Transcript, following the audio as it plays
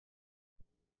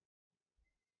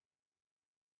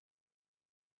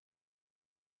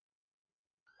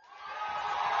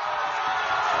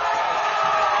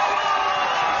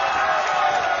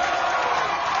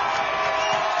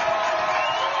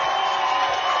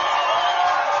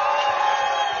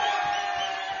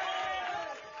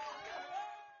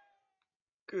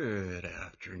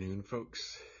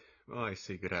folks. Well, I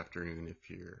say good afternoon if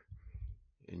you're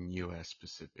in U.S.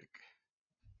 Pacific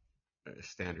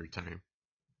Standard Time.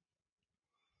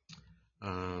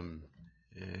 Um,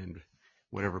 and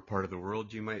whatever part of the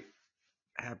world you might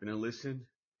happen to listen,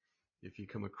 if you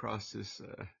come across this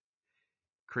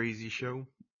crazy show,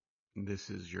 this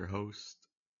is your host,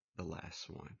 the last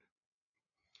one.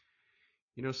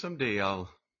 Someday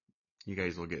you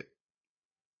guys will get,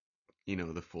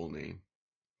 the full name.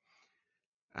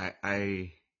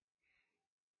 I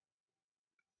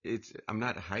I'm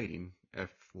not hiding,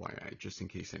 FYI, just in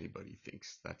case anybody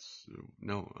thinks that's,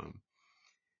 no,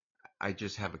 I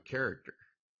just have a character,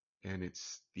 and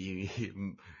it's the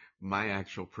my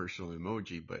actual personal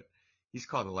emoji, but he's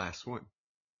called the last one.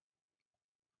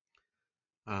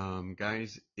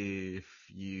 Guys, if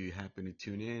you happen to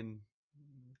tune in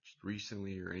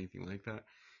recently or anything like that,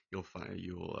 you'll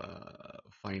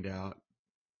find out,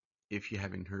 if you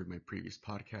haven't heard my previous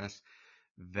podcast,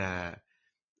 that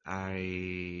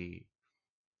I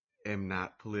am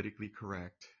not politically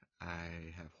correct.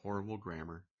 I have horrible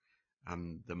grammar.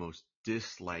 I'm the most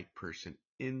disliked person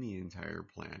in the entire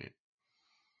planet.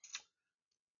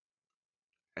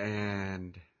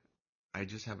 And I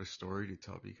just have a story to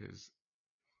tell because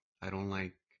I don't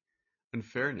like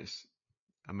unfairness.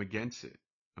 I'm against it.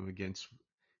 I'm against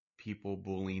people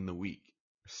bullying the weak,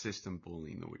 system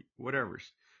bullying the weak,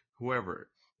 whoever.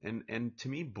 And to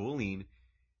me, bullying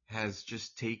has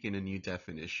just taken a new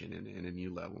definition and a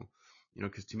new level.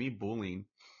 Because to me, bullying,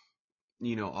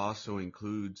 also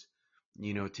includes,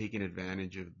 taking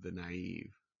advantage of the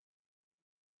naive.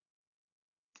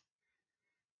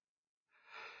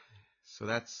 So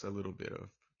that's a little bit of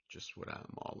just what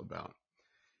I'm all about.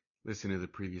 Listen to the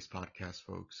previous podcast,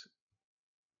 folks.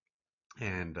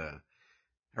 And I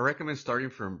recommend starting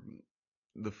from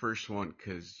the first one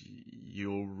because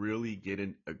you'll really get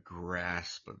a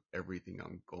grasp of everything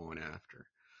I'm going after.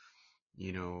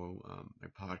 My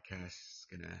podcast is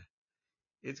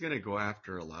it's gonna go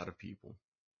after a lot of people.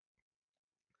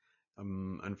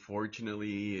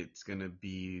 Unfortunately, it's gonna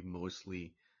be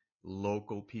mostly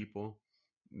local people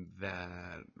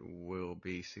that will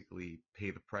basically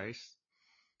pay the price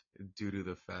due to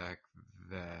the fact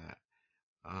that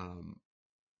um,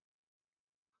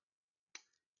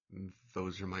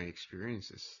 those are my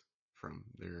experiences from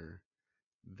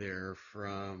they're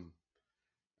from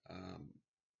um,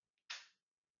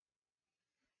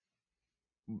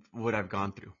 what I've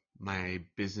gone through, my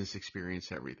business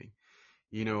experience, everything.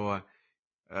 You know, uh,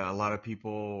 a lot of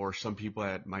people or some people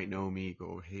that might know me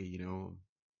go, hey,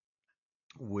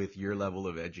 with your level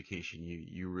of education,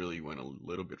 you really went a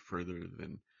little bit further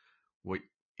than what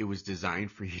it was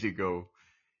designed for you to go.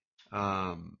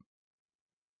 Um,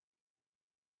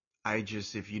 I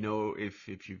just, if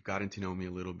you've gotten to know me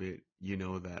a little bit, you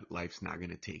know that life's not going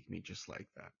to take me just like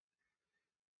that.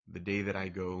 The day that I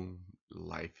go,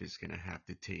 life is going to have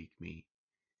to take me.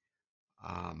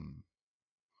 Um,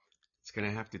 it's going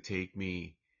to have to take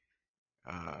me,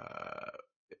 uh,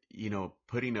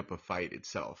 putting up a fight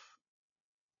itself,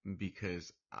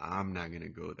 because I'm not going to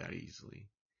go that easily.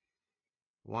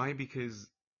 Why? Because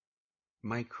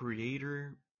my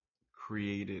creator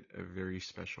created a very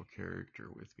special character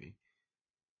with me.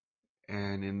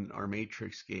 And in our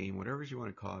Matrix game, whatever you want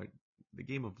to call it, the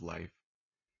game of life,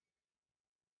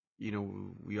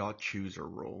 we all choose our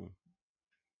role.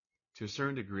 To a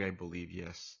certain degree, I believe,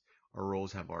 yes, our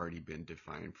roles have already been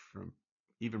defined from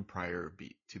even prior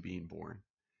to being born.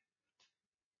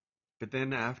 But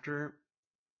then after,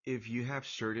 if you have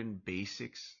certain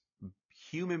basics,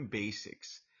 human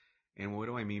basics, and what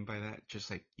do I mean by that? Just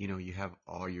like, you have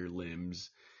all your limbs,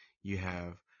 you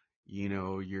have,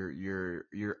 your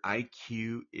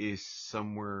IQ is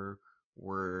somewhere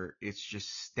where it's just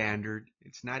standard.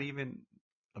 It's not even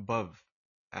above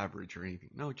average or anything.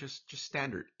 No, just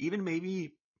standard. Even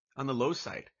maybe on the low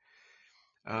side.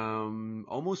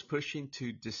 Almost pushing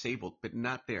to disabled, but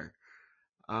not there.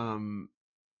 Um,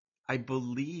 I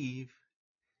believe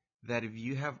that if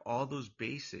you have all those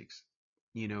basics,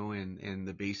 and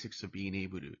the basics of being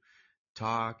able to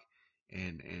talk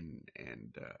and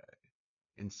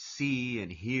and see and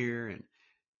hear, and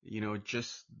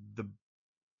just the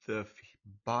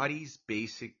body's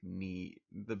basic need,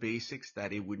 the basics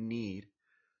that it would need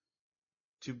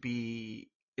to be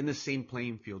in the same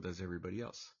playing field as everybody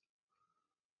else.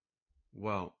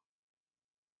 Well,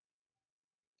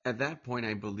 at that point,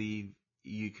 I believe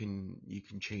you can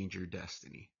change your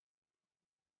destiny.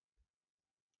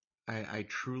 I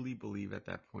truly believe at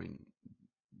that point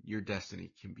your destiny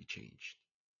can be changed.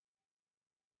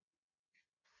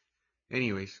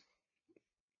 Anyways,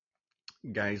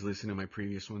 guys, listen to my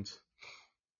previous ones.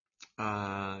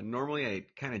 Normally I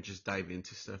kind of just dive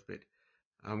into stuff, but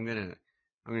I'm gonna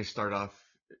I'm gonna start off,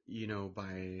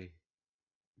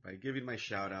 by giving my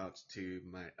shout outs to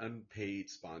my unpaid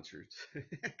sponsors.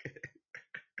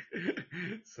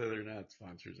 So they're not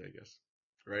sponsors, I guess,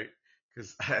 right?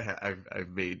 Because I've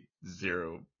made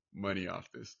zero money off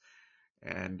this,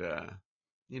 and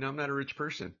I'm not a rich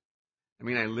person. I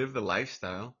mean, I live the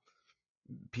lifestyle.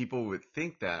 People would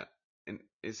think that, and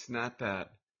it's not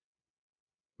that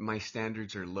my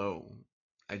standards are low.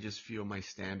 I just feel my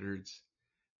standards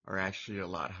are actually a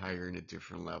lot higher in a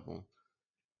different level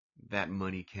that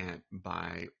money can't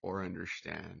buy or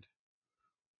understand.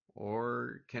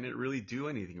 Or can it really do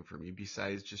anything for me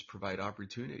besides just provide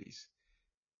opportunities?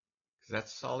 Because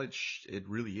that's all it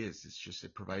really is. It's just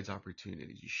it provides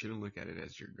opportunities. You shouldn't look at it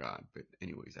as your God. But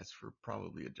anyways, that's for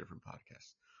probably a different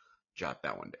podcast. Jot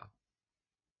that one down.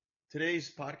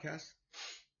 Today's podcast,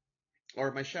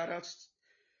 or my shout outs,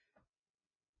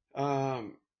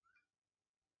 um,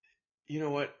 you know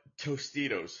what?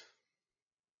 Tostitos.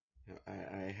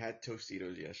 I had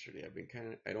Tostitos yesterday.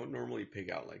 I don't normally pig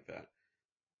out like that,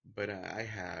 but I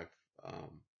have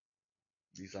um,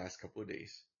 these last couple of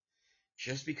days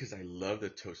just because I love the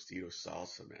Tostito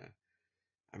salsa, man.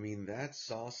 I mean, that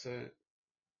salsa,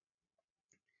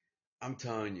 I'm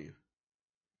telling you,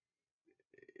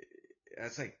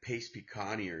 that's like paste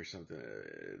picante or something.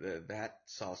 That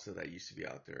salsa that used to be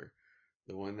out there,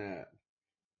 the one that,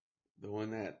 the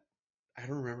one that, I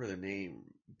don't remember the name,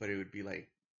 but it would be like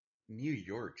New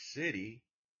York City,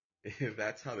 if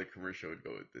that's how the commercial would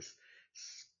go with this,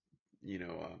 you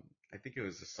know, I think it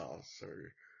was a sauce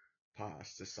or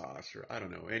pasta sauce or I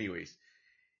don't know. Anyways,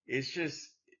 it's just,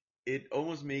 it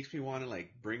almost makes me want to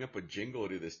like bring up a jingle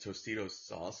to this Tostitos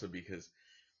salsa because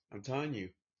I'm telling you,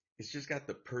 it's just got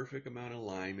the perfect amount of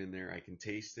lime in there. I can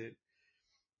taste it.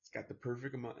 It's got the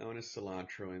perfect amount of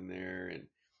cilantro in there, and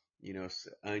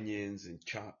onions and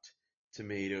chopped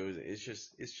tomatoes.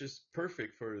 It's just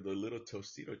perfect for the little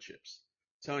Tostito chips.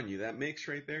 I'm telling you, that mix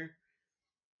right there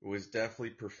was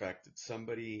definitely perfected.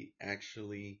 Somebody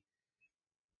actually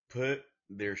put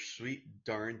their sweet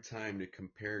darn time to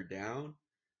compare down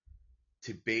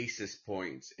to basis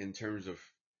points in terms of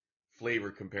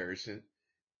flavor comparison.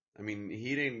 I mean,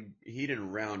 he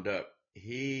didn't round up.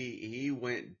 He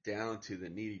went down to the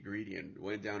nitty gritty and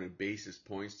went down to basis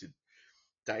points to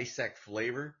dissect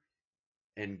flavor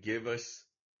and give us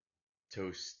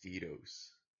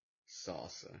Tostitos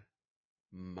salsa,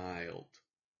 mild.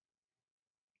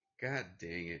 God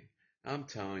dang it! I'm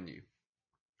telling you,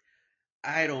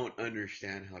 I don't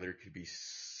understand how there could be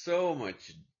so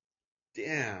much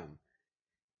damn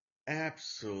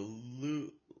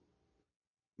absolute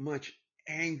much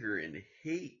anger and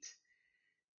hate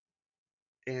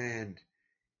and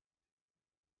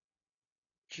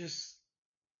just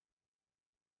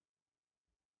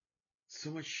so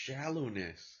much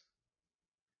shallowness.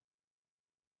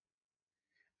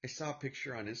 I saw a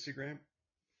picture on Instagram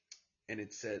and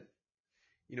it said,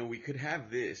 we could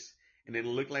have this and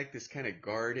it'll look like this kind of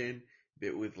garden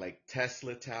but with like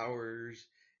Tesla towers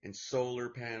and solar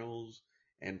panels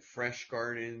and fresh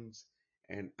gardens.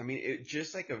 And I mean, it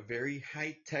just like a very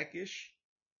high tech-ish,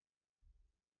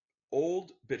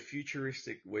 old but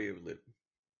futuristic way of living.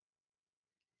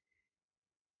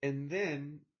 And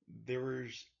then there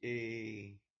was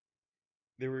a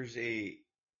there was a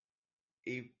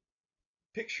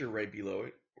picture right below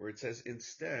it where it says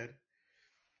instead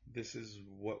this is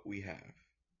what we have.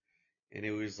 And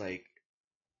it was like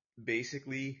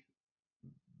basically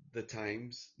the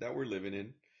times that we're living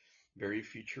in, very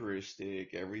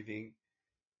futuristic, everything,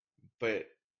 but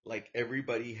like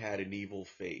everybody had an evil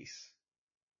face.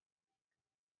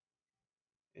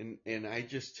 And I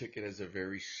just took it as a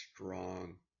very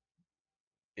strong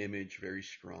image, very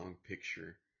strong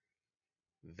picture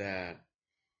that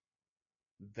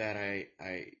that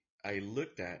I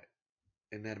looked at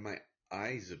and that my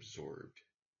eyes absorbed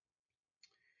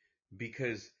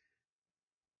because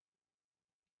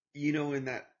in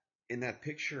that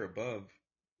picture above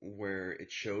where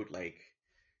it showed like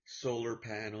solar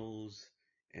panels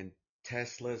and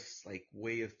Tesla's like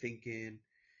way of thinking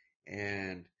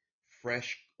and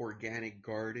fresh organic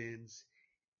gardens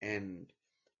and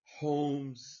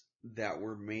homes that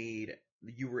were made,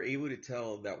 you were able to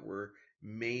tell that were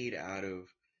made out of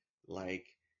like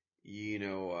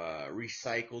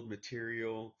recycled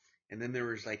material. And then there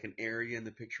was like an area in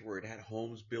the picture where it had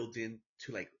homes built into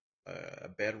like a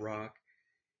bedrock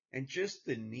and just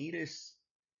the neatest.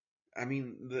 I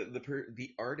mean,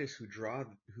 the artist who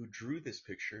drew this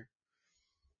picture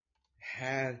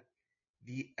had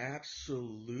the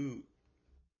absolute.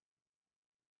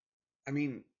 I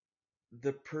mean,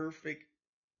 the perfect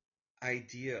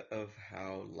idea of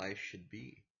how life should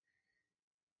be.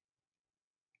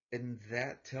 And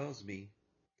that tells me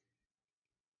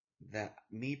that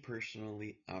me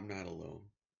personally, I'm not alone.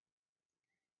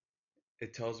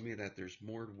 It tells me that there's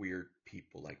more weird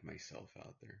people like myself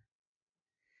out there.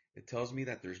 It tells me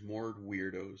that there's more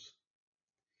weirdos.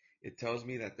 It tells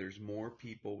me that there's more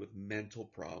people with mental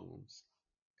problems.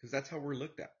 Because that's how we're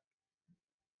looked at.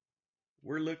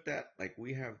 We're looked at like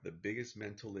we have the biggest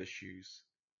mental issues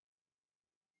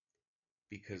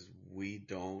because we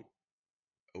don't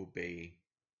obey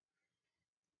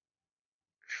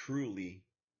truly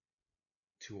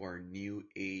to our new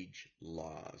age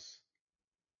laws.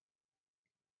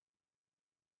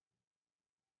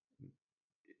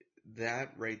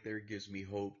 That right there gives me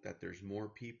hope that there's more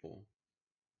people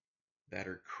that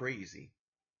are crazy,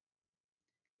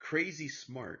 crazy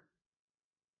smart,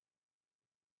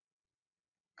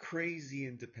 crazy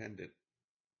independent,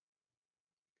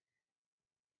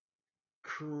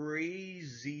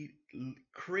 crazy,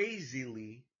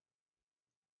 crazily,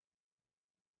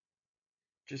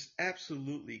 just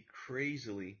absolutely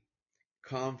crazily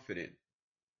confident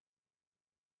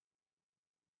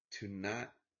to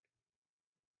not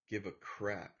give a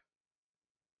crap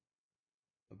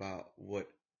about what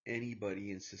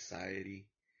anybody in society,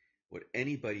 what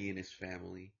anybody in his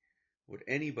family, what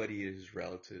anybody in his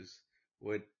relatives,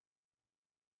 what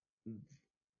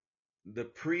the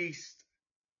priest,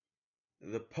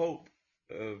 the pope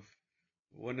of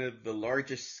one of the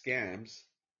largest scams,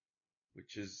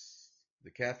 which is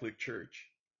the Catholic Church,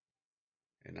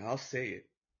 and I'll say it,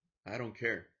 I don't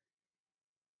care,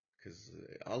 because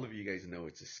all of you guys know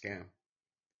it's a scam.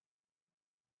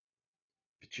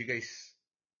 But you guys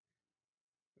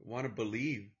want to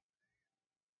believe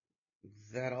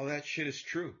that all that shit is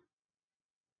true.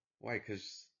 Why?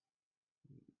 Because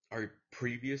our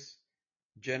previous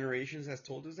generations has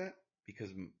told us that? Because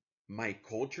my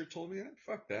culture told me that?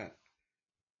 Fuck that.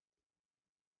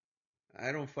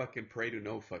 I don't fucking pray to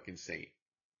no fucking saint.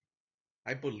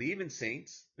 I believe in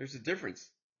saints. There's a difference.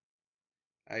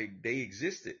 They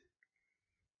existed.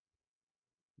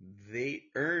 They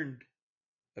earned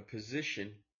a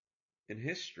position in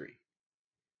history.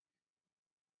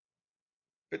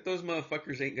 But those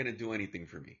motherfuckers ain't gonna do anything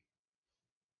for me.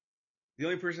 The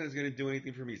only person that's gonna do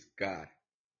anything for me is God.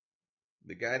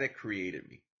 The guy that created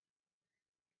me.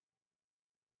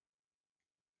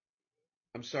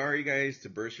 I'm sorry guys to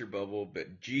burst your bubble,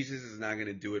 but Jesus is not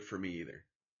gonna do it for me either.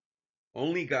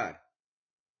 Only God.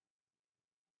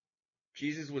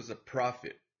 Jesus was a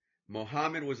prophet.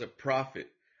 Muhammad was a prophet.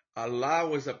 Allah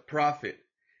was a prophet.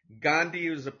 Gandhi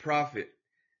was a prophet.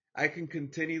 I can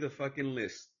continue the fucking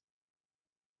list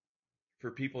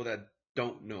for people that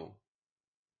don't know.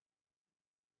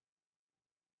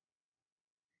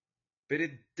 But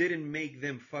it didn't make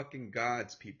them fucking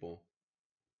gods, people.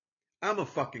 I'm a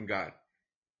fucking god.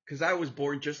 Because I was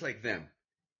born just like them.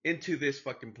 Into this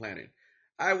fucking planet.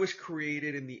 I was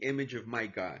created in the image of my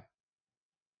God.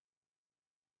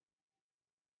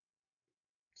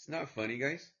 It's not funny,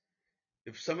 guys.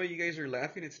 If some of you guys are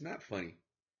laughing, it's not funny.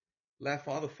 Laugh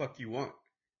all the fuck you want.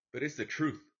 But it's the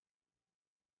truth.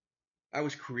 I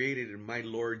was created in my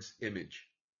Lord's image.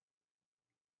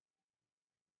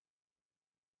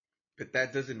 But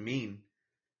that doesn't mean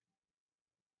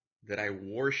that I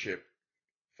worship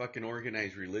fucking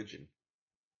organized religion.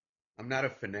 I'm not a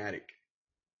fanatic.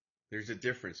 There's a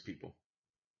difference, people.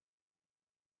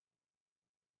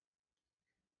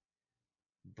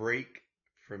 Break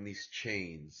from these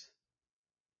chains.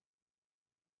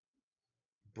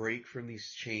 Break from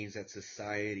these chains that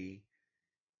society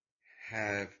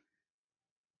have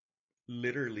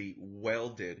literally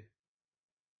welded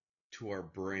to our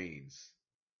brains.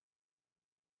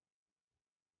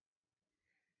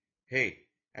 Hey,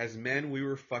 as men, we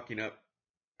were fucking up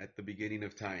at the beginning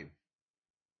of time.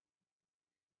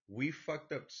 We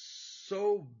fucked up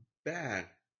so bad.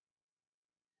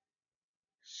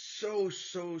 So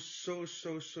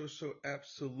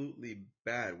absolutely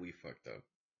bad we fucked up.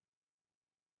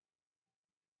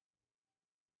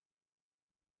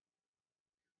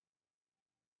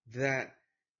 That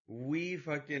we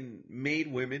fucking made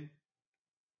women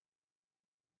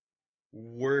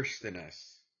worse than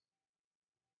us.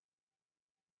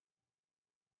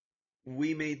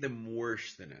 We made them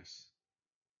worse than us.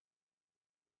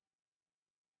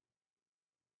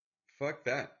 Fuck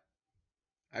that.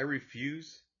 I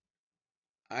refuse.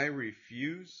 I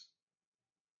refuse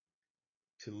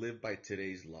to live by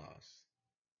today's laws.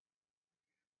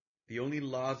 The only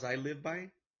laws I live by,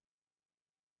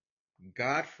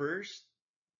 God first,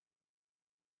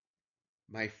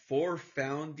 My four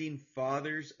founding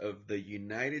fathers of the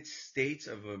United States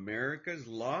of America's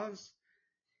laws,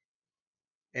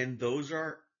 and those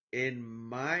are in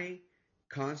my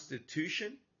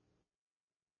Constitution.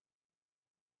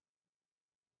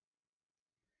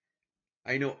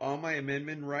 I know all my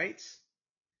amendment rights,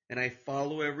 and I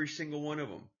follow every single one of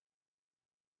them.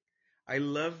 I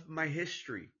love my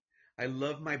history. I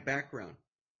love my background.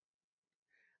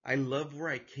 I love where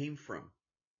I came from.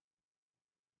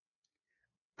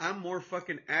 I'm more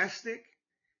fucking Aztec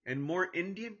and more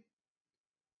Indian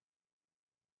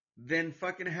than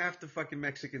fucking half the fucking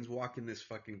Mexicans walking this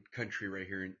fucking country right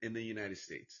here in the United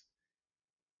States.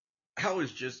 I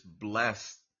was just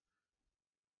blessed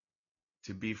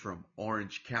to be from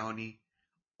Orange County,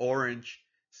 Orange,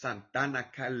 Santana,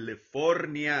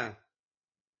 California.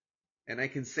 And I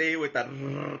can say it with that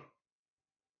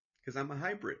because I'm a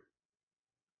hybrid.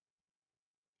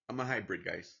 I'm a hybrid,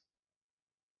 guys.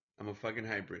 I'm a fucking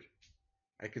hybrid.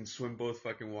 I can swim both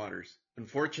fucking waters.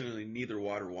 Unfortunately, neither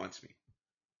water wants me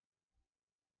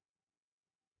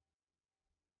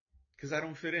because I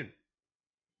don't fit in.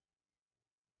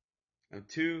 I'm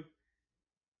too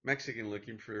Mexican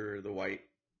looking for the white,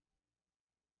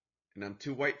 and I'm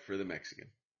too white for the Mexican.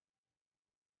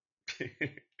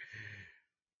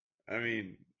 I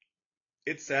mean,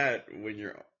 it's sad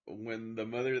when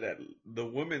the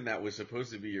woman that was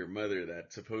supposed to be your mother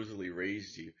that supposedly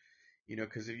raised you,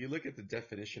 because if you look at the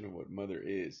definition of what mother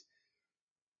is,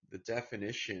 the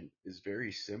definition is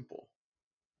very simple.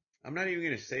 I'm not even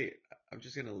going to say it. I'm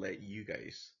just going to let you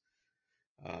guys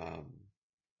um,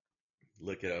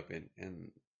 look it up,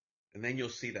 and then you'll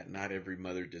see that not every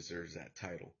mother deserves that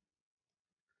title.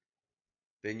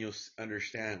 Then you'll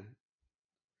understand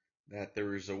that there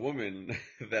was a woman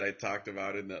that I talked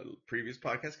about in the previous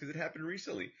podcast because it happened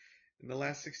recently in the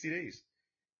last 60 days.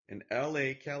 In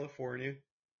LA, California,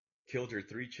 killed her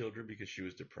 3 children because she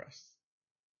was depressed.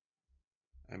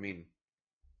 I mean,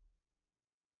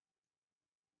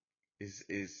 is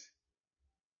is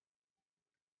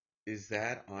is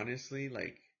that honestly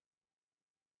like,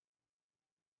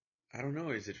 I don't know,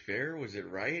 is it fair? Was it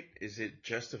right? Is it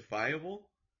justifiable?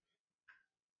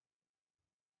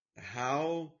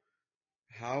 How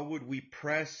how would we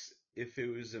press if it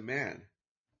was a man?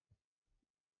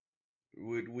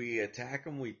 Would we attack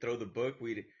him? We'd throw the book.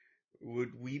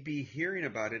 Would we be hearing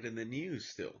about it in the news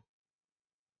still?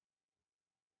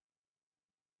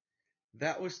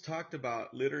 That was talked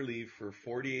about literally for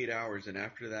 48 hours, and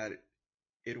after that,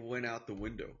 it went out the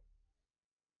window.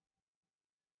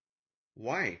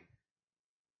 Why?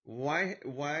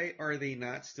 Why are they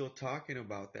not still talking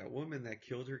about that woman that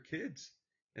killed her kids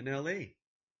in LA?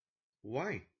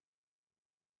 Why?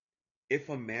 If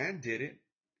a man did it,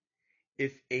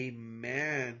 if a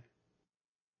man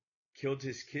killed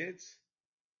his kids,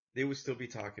 they would still be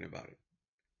talking about it.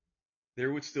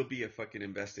 There would still be a fucking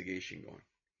investigation going.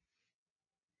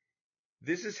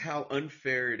 This is how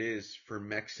unfair it is for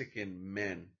Mexican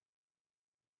men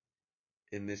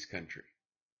in this country.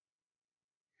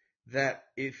 That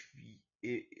if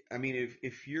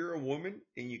you're a woman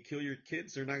and you kill your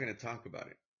kids, they're not going to talk about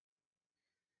it.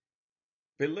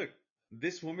 But look,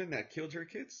 this woman that killed her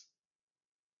kids,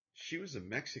 she was a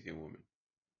Mexican woman.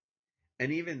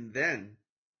 And even then,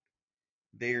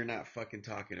 they are not fucking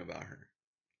talking about her.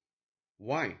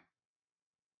 Why?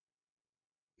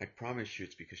 I promise you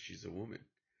it's because she's a woman.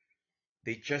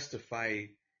 They justify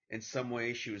in some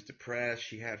way she was depressed,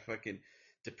 she had fucking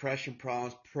depression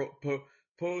problems,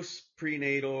 post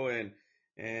prenatal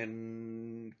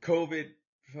and COVID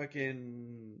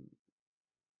fucking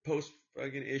post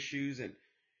fucking issues, and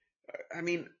I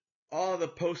mean all the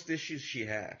post issues she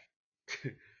had.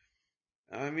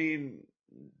 I mean,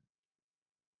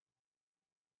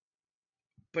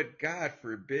 but God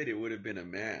forbid it would have been a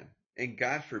man, and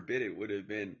God forbid it would have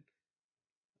been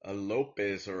a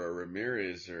Lopez or a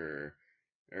Ramirez or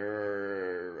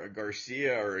a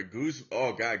Garcia or a Guzman.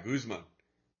 Oh God, Guzman,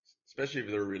 especially if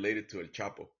they're related to El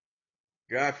Chapo.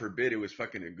 God forbid it was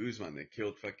fucking a Guzman that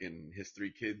killed fucking his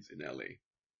 3 kids in LA.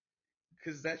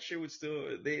 Because that shit would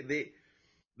still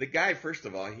the guy, first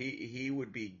of all, he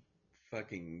would be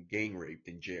fucking gang raped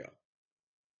in jail.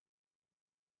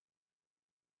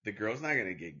 The girl's not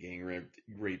gonna get gang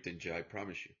raped in jail, I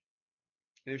promise you.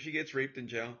 And if she gets raped in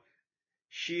jail,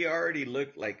 she already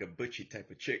looked like a butchy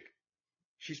type of chick.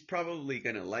 She's probably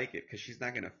gonna like it because she's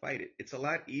not gonna fight it. It's a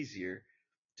lot easier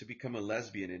to become a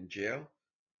lesbian in jail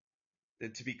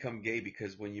than to become gay,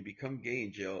 because when you become gay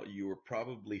in jail, you were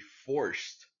probably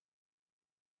forced.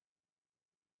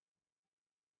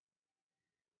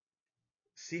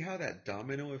 See how that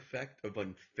domino effect of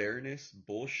unfairness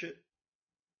bullshit?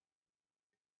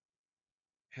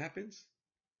 happens.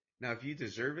 Now, if you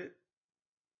deserve it,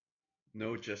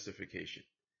 no justification.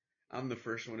 I'm the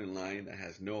first one in line that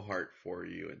has no heart for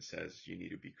you and says you need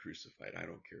to be crucified. I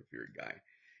don't care if you're a guy.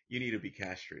 You need to be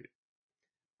castrated.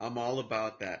 I'm all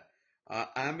about that.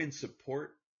 I'm in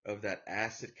support of that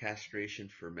acid castration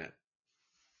for men.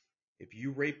 If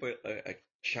you rape a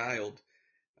child,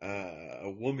 a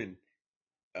woman,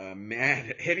 a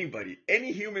man, anybody,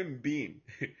 any human being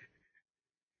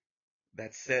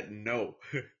that said no,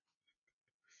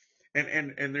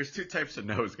 and there's two types of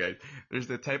no's, guys. There's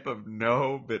the type of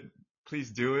no, but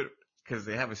please do it because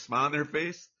they have a smile on their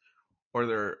face, or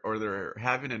they're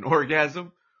having an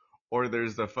orgasm, or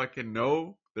there's the fucking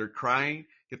no, they're crying,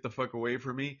 get the fuck away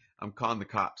from me, I'm calling the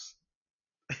cops.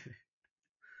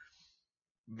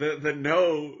 The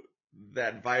no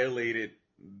that violated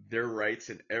their rights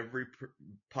in every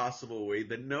possible way,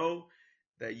 the no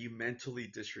that you mentally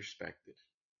disrespected.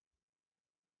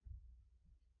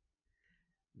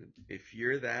 If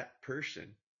you're that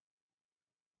person,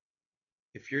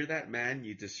 if you're that man,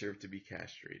 you deserve to be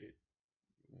castrated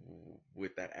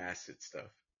with that acid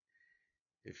stuff.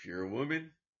 If you're a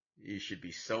woman, you should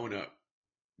be sewn up.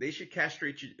 They should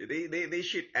castrate you. They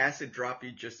should acid drop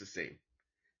you just the same.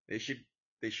 They should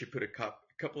they should put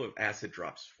couple of acid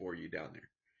drops for you down there.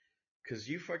 Cause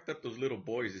you fucked up those little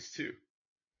boys too.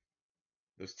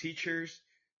 Those teachers,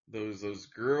 those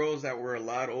girls that were a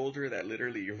lot older that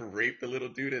literally raped the little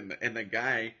dude, and the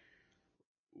guy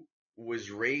was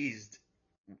raised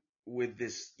with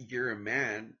this, you're a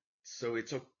man, so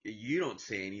it's okay, you don't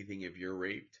say anything if you're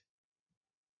raped.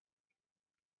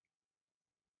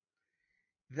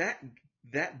 That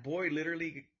that boy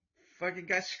literally fucking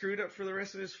got screwed up for the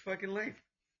rest of his fucking life.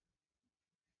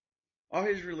 All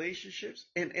his relationships,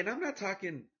 and I'm not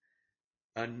talking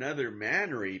another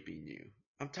man raping you.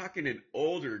 I'm talking an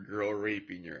older girl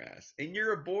raping your ass, and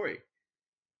you're a boy.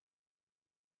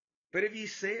 But if you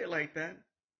say it like that,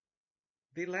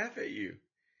 they laugh at you.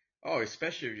 Oh,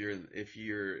 especially if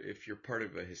you're part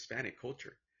of a Hispanic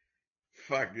culture.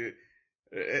 Fuck,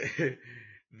 dude.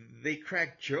 They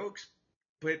crack jokes,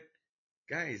 but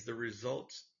guys, the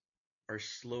results are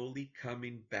slowly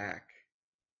coming back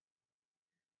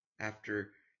after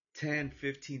 10,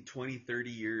 15, 20, 30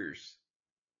 years.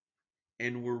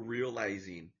 And we're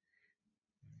realizing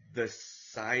the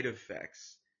side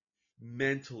effects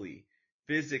mentally,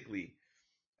 physically,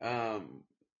 um,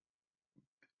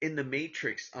 in the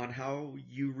matrix on how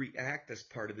you react as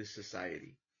part of this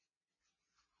society.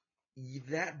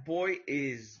 That boy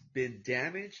is been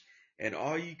damaged, and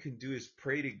all you can do is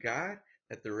pray to God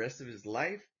that the rest of his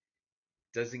life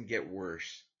doesn't get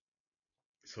worse,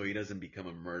 so he doesn't become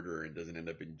a murderer and doesn't end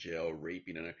up in jail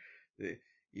raping and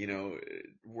you know,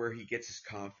 where he gets his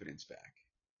confidence back.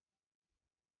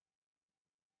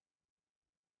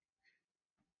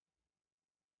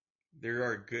 There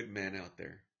are good men out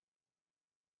there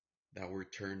that were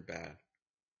turned bad.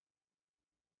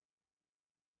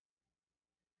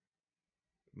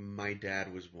 My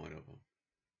dad was one of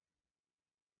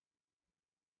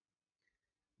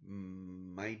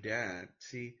them. My dad,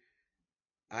 see,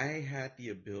 I had the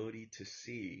ability to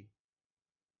see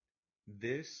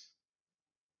this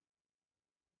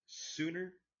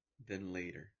sooner than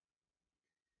later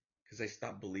because I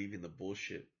stopped believing the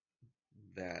bullshit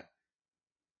that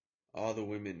all the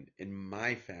women in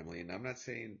my family, and I'm not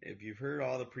saying, if you've heard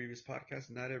all the previous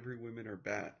podcasts, not every women are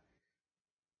bad,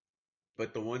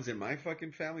 but the ones in my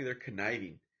fucking family, they're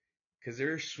conniving because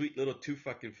they're sweet little two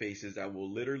fucking faces that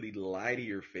will literally lie to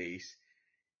your face,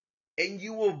 and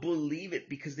you will believe it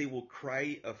because they will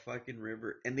cry a fucking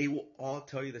river, and they will all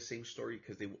tell you the same story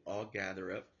because they will all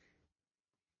gather up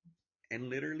and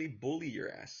literally bully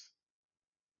your ass.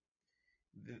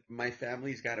 My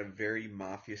family's got a very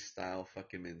mafia style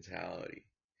fucking mentality.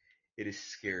 It is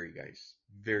scary, guys.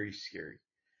 Very scary.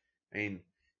 I mean,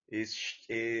 it's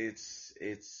it's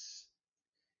it's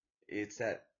it's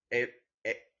that it,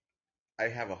 I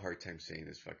have a hard time saying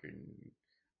this fucking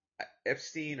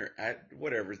Epstein or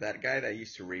whatever, that guy that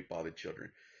used to rape all the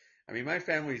children. I mean, my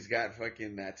family's got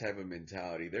fucking that type of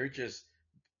mentality. They're just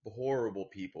horrible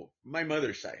people. My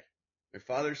mother's side, my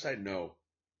father's side, no,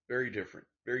 very different,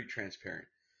 very transparent.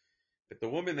 But the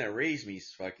woman that raised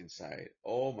me's fucking side,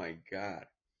 oh my god,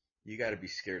 you got to be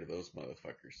scared of those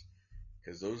motherfuckers.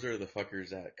 Because those are the fuckers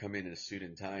that come in a suit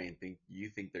and tie and think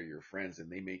they're your friends,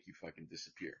 and they make you fucking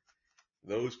disappear.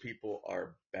 Those people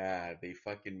are bad. They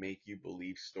fucking make you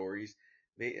believe stories.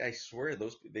 I swear, I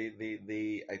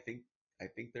think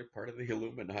they're part of the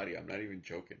Illuminati. I'm not even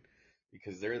joking,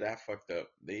 because they're that fucked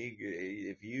up.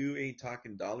 If you ain't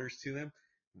talking dollars to them,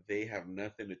 they have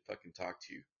nothing to fucking talk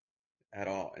to you. at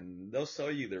all. And they'll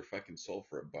sell you their fucking soul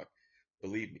for $1.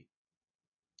 Believe me.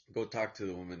 Go talk to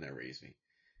the woman that raised me.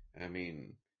 I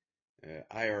mean,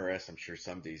 IRS, I'm sure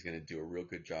someday is going to do a real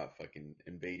good job fucking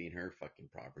invading her fucking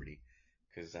property.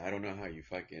 Because I don't know how you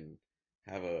fucking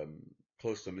have a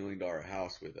close to $1 million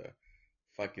house with a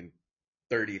fucking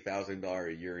 $30,000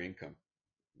 a year income.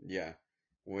 Yeah.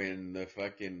 When the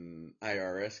fucking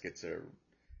IRS gets a,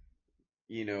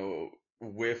 you know,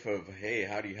 whiff of, hey,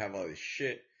 how do you have all this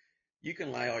shit? You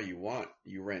can lie all you want.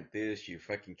 You rent this, your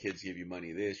fucking kids give you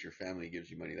money this, your family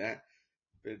gives you money that.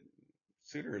 But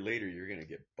sooner or later, you're going to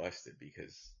get busted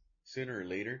because sooner or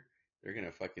later, they're going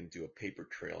to fucking do a paper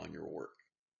trail on your work.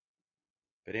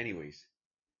 But anyways,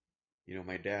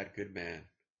 my dad, good man.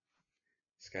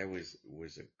 This guy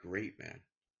was a great man.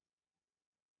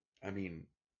 I mean,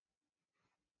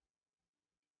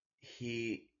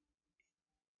 he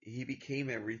he became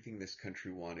everything this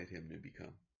country wanted him to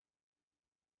become.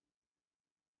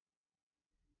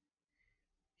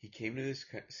 He came to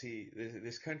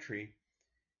this country.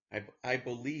 I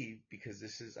believe because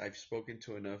I've spoken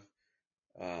to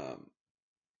um,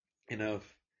 enough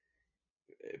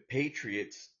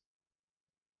patriots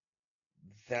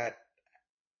that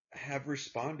have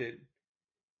responded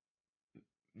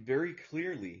very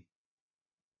clearly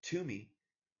to me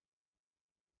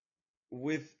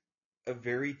with a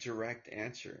very direct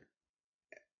answer.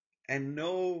 And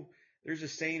no, there's a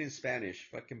saying in Spanish,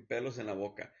 fucking pelos en la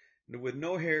boca, with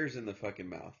no hairs in the fucking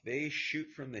mouth. They shoot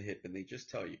from the hip and they just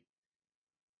tell you.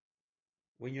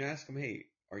 When you ask them, hey,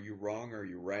 are you wrong? Are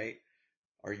you right?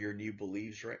 Are your new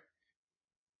beliefs right?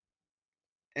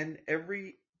 And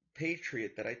every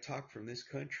patriot that I talk from this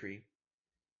country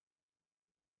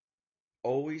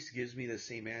always gives me the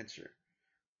same answer.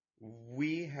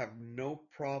 We have no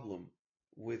problem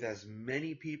with as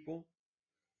many people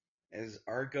as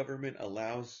our government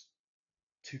allows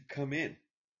to come in.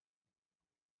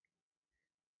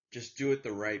 Just do it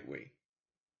the right way.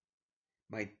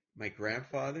 My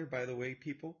grandfather, by the way,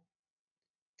 people,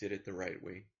 did it the right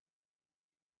way.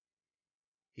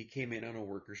 He came in on a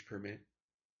worker's permit,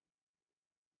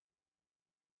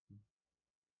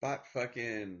 bought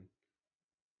fucking,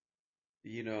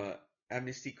 you know,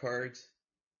 amnesty cards,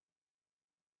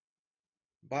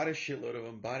 bought a shitload of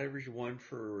them, bought every one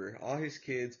for all his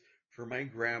kids, for my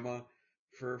grandma,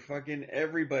 for fucking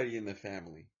everybody in the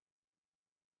family.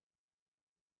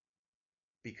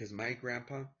 Because my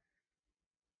grandpa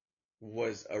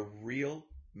was a real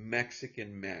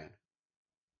Mexican man.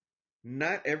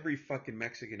 Not every fucking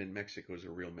Mexican in Mexico is a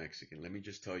real Mexican. Let me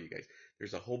just tell you guys.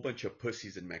 There's a whole bunch of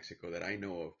pussies in Mexico that I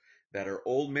know of that are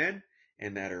old men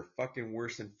and that are fucking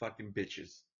worse than fucking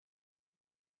bitches.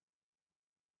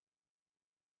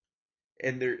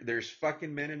 And there's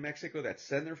fucking men in Mexico that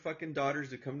send their fucking daughters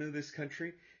to come to this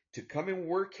country to come and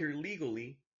work here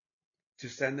legally to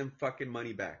send them fucking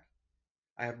money back.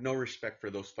 I have no respect for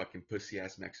those fucking pussy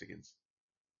ass Mexicans.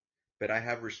 But I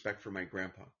have respect for my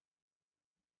grandpa.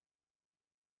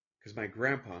 Because my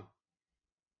grandpa,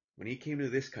 when he came to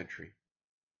this country,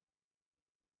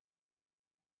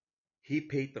 he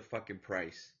paid the fucking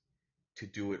price to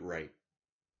do it right.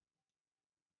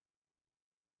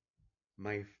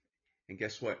 My and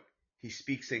guess what? He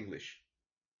speaks English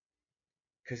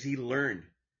because he learned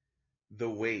the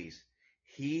ways.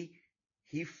 He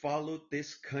he followed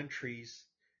this country's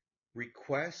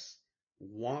requests,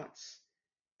 wants,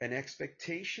 and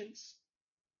expectations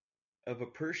of a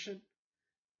person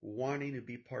wanting to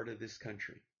be part of this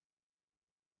country.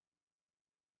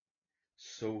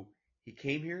 So he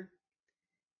came here,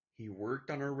 he worked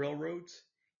on our railroads,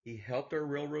 he helped our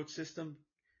railroad system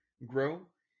grow,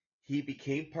 he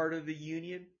became part of the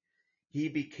union, he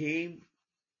became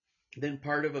then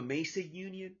part of a Mesa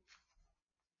union.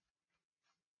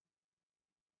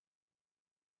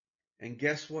 And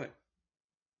guess what?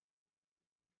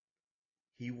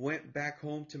 He went back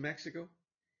home to Mexico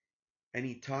and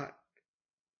he taught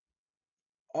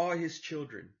all his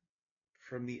children,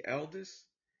 from the eldest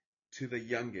to the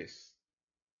youngest,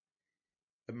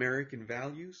 American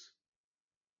values,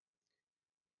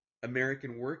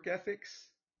 American work ethics,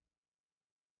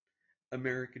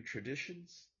 American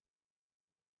traditions,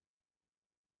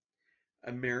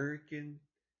 American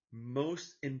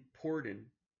most important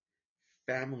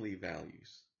family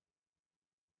values.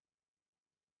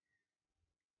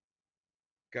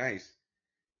 Guys,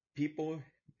 people,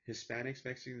 Hispanics,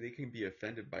 Mexicans, they can be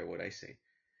offended by what I say.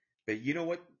 But you know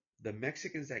what? The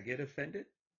Mexicans that get offended,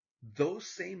 those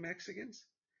same Mexicans,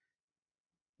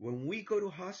 when we go to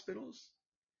hospitals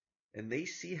and they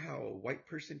see how a white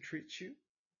person treats you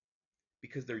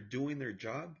because they're doing their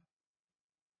job,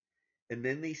 and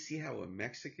then they see how a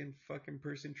Mexican fucking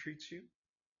person treats you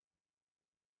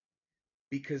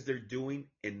because they're doing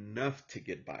enough to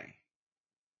get by.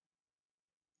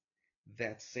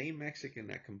 That same Mexican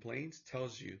that complains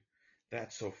tells you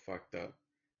that's so fucked up.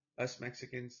 Us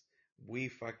Mexicans, we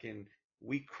fucking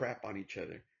we crap on each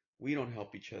other. We don't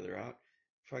help each other out.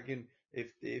 Fucking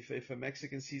if a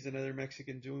Mexican sees another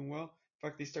Mexican doing well,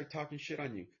 fuck they start talking shit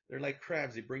on you. They're like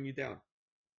crabs, they bring you down.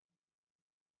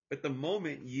 But the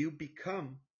moment you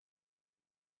become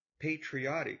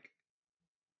patriotic,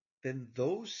 then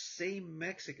those same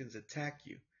Mexicans attack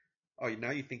you. Oh,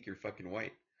 now you think you're fucking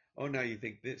white. Oh, now you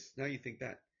think this. Now you think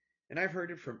that. And I've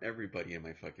heard it from everybody in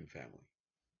my fucking family.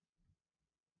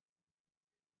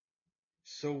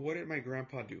 So what did my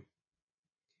grandpa do?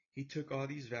 He took all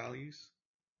these values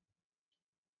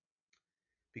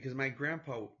because my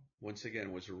grandpa, once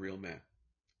again, was a real man.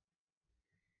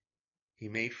 He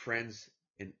made friends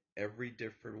in every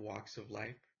different walks of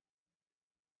life,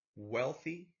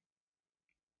 wealthy,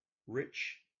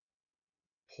 rich,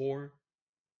 poor,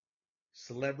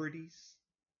 celebrities,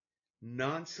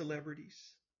 non-celebrities.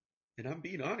 And I'm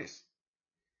being honest.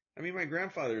 I mean, my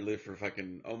grandfather lived for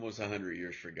fucking almost 100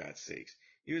 years, for God's sakes.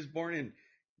 He was born in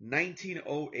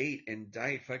 1908 and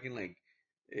died fucking like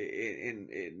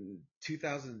in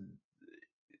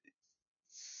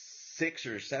 2006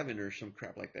 or 7 or some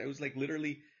crap like that. It was like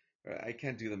literally, I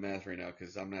can't do the math right now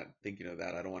because I'm not thinking of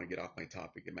that. I don't want to get off my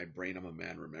topic. In my brain, I'm a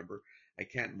man, remember? I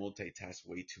can't multitask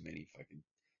way too many fucking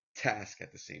tasks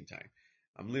at the same time.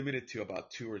 I'm limited to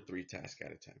about 2 or 3 tasks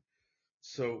at a time.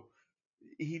 So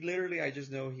he literally, I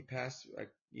just know he passed,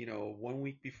 1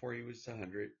 week before he was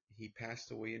 100. He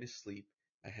passed away in his sleep,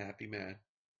 a happy man,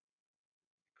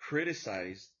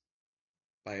 criticized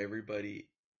by everybody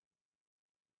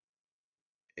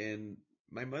in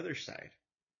my mother's side,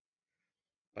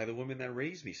 by the woman that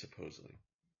raised me, supposedly,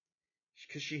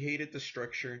 because she hated the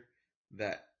structure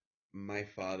that my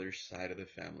father's side of the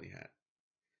family had.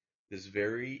 This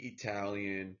very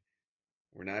Italian,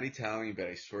 we're not Italian, but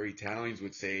I swear Italians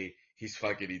would say he's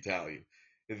fucking Italian.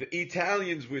 The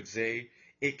Italians would say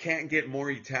it can't get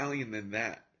more Italian than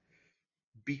that.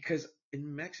 Because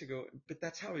in Mexico, but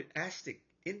that's how Aztec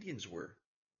Indians were.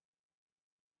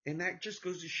 And that just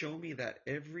goes to show me that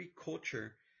every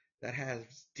culture that has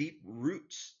deep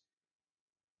roots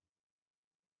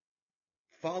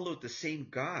followed the same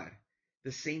God,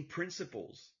 the same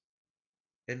principles.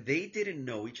 And they didn't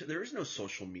know each other. There was no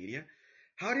social media.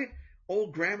 How did my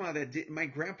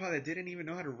grandpa that didn't even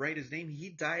know how to write his name, he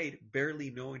died barely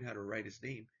knowing how to write his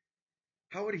name.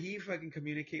 How would he fucking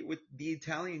communicate with the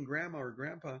Italian grandma or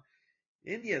grandpa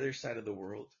in the other side of the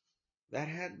world that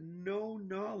had no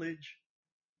knowledge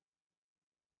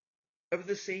of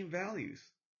the same values?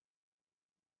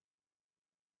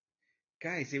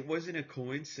 Guys, it wasn't a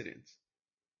coincidence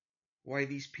why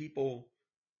these people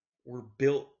were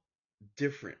built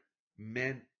different,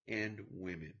 men and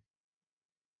women.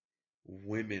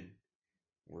 Women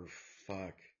were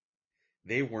fuck.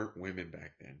 They weren't women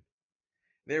back then.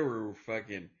 They were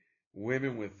fucking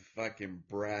women with fucking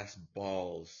brass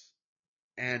balls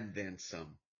and then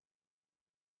some.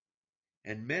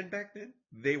 And men back then,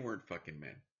 they weren't fucking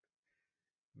men.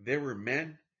 They were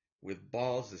men with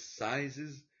balls the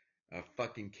sizes of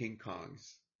fucking King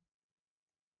Kongs.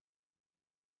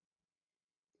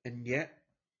 And yet,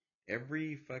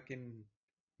 every fucking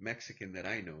Mexican that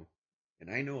I know, and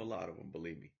I know a lot of them,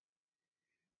 believe me,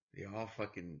 they all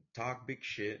fucking talk big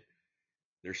shit.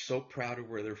 They're so proud of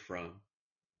where they're from.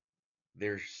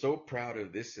 They're so proud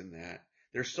of this and that.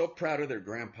 They're so proud of their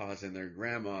grandpas and their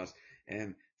grandmas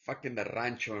and fucking the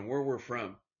rancho and where we're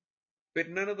from. But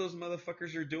none of those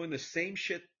motherfuckers are doing the same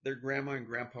shit their grandma and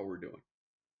grandpa were doing.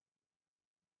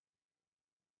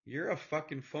 You're a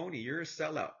fucking phony. You're a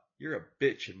sellout. You're a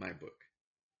bitch in my book.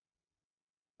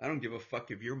 I don't give a fuck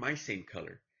if you're my same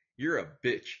color. You're a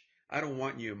bitch. I don't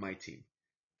want you in my team.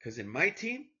 Because in my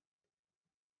team,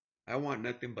 I want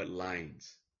nothing but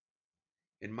lines.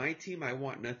 In my team, I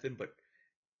want nothing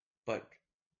but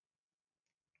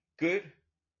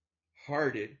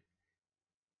good-hearted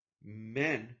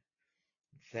men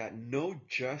that know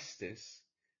justice,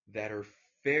 that are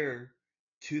fair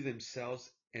to themselves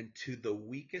and to the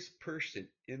weakest person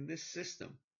in this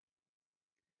system.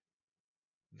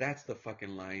 That's the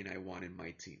fucking line I want in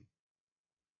my team.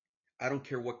 I don't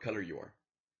care what color you are.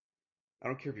 I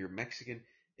don't care if you're Mexican,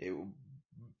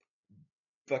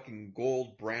 fucking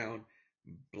gold, brown,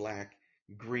 black,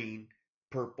 green,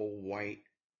 purple, white,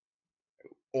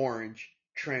 orange,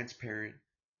 transparent.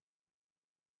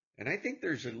 And I think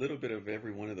there's a little bit of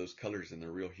every one of those colors in the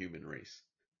real human race.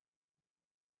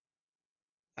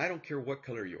 I don't care what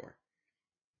color you are.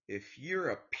 If you're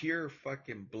a pure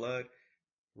fucking blood,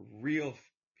 real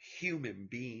human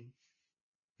being,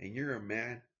 and you're a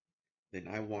man, then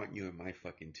I want you in my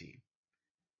fucking team.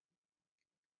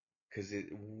 Because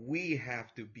we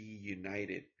have to be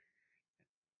united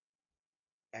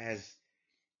as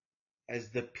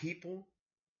the people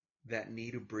that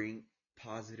need to bring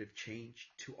positive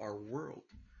change to our world.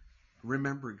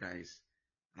 Remember, guys,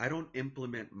 I don't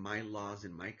implement my laws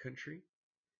in my country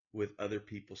with other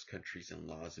people's countries and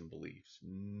laws and beliefs.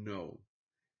 No,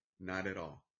 not at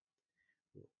all.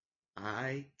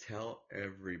 I tell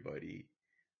everybody,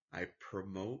 I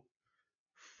promote,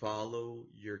 follow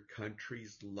your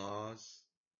country's laws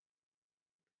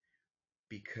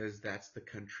because that's the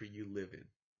country you live in.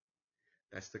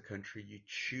 That's the country you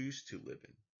choose to live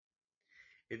in.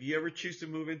 If you ever choose to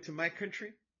move into my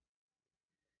country,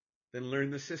 then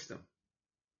learn the system.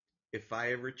 If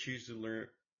I ever choose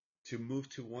to move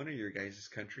to one of your guys'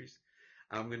 countries,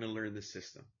 I'm going to learn the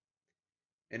system.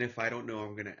 And if I don't know,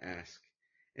 I'm going to ask.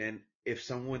 And if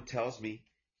someone tells me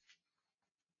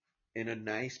in a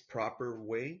nice, proper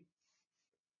way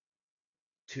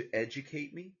to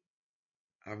educate me,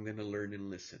 I'm going to learn and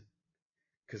listen.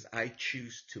 Because I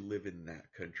choose to live in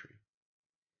that country.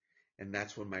 And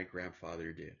that's what my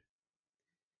grandfather did.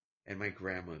 And my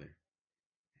grandmother.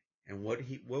 And what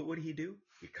would he do?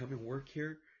 He'd come and work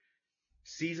here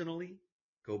seasonally,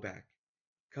 go back.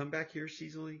 Come back here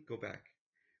seasonally, go back.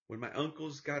 When my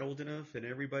uncles got old enough and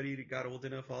everybody got old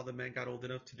enough, all the men got old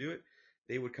enough to do it,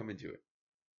 they would come and do it.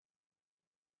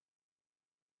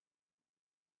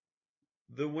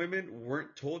 The women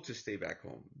weren't told to stay back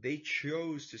home. They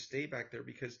chose to stay back there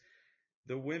because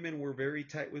the women were very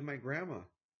tight with my grandma.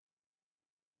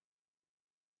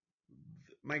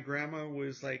 My grandma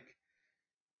was like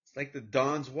the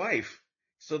Don's wife.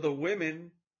 So the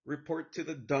women report to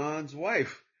the Don's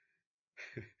wife,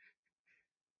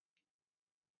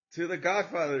 to the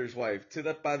Godfather's wife, to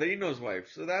the Padrino's wife.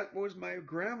 So that was my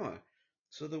grandma.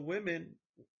 So the women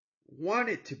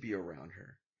wanted to be around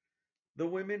her. The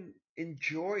women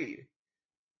enjoyed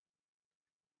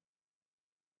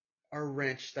our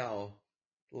ranch style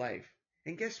life.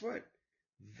 And guess what?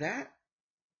 That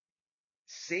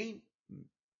same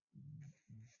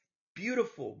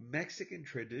beautiful Mexican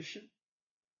tradition,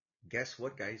 guess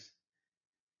what, guys?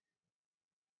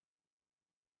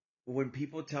 When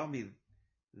people tell me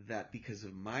that because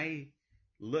of my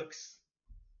looks,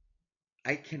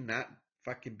 I cannot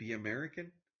fucking be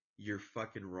American, you're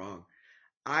fucking wrong.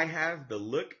 I have the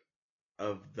look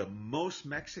of the most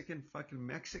Mexican fucking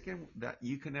Mexican that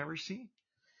you can ever see.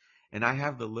 And I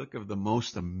have the look of the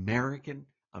most American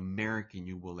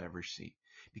you will ever see.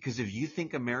 Because if you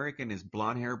think American is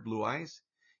blonde hair, blue eyes,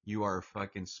 you are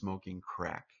fucking smoking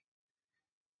crack.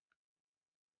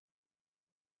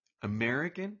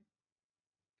 American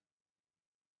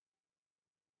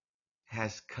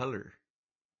has color,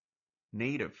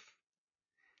 native.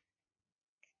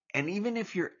 And even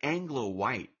if you're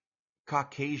Anglo-white,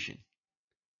 Caucasian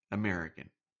American,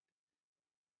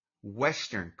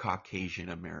 Western Caucasian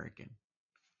American,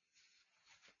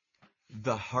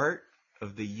 the heart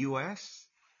of the U.S.,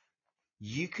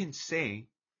 you can say,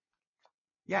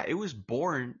 yeah, it was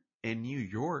born in New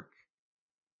York,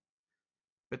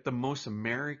 but the most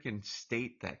American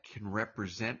state that can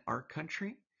represent our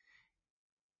country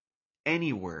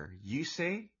anywhere you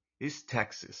say is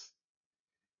Texas.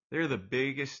 They're the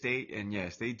biggest state, and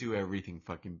yes, they do everything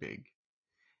fucking big.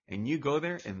 And you go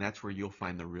there, and that's where you'll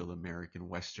find the real American,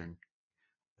 Western,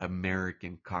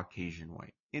 American, Caucasian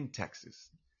white in Texas.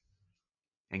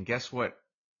 And guess what?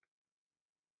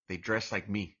 They dress like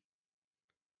me.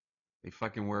 They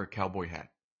fucking wear a cowboy hat.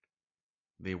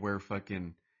 They wear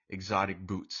fucking exotic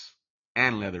boots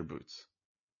and leather boots.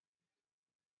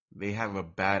 They have a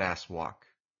badass walk.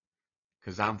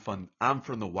 Cause I'm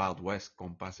from the Wild West,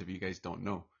 compas, if you guys don't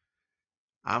know.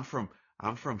 I'm from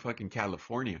fucking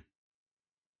California.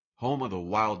 Home of the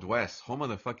Wild West. Home of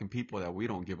the fucking people that we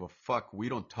don't give a fuck. We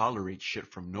don't tolerate shit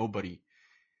from nobody.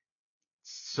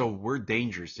 So we're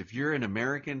dangerous. If you're an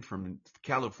American from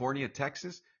California,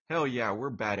 Texas, hell yeah,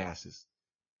 we're badasses.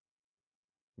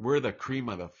 We're the cream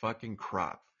of the fucking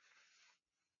crop.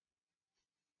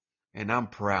 And I'm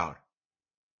proud.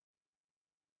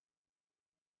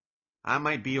 I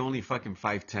might be only fucking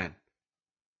 5'10".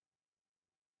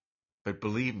 But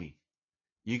believe me,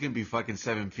 you can be fucking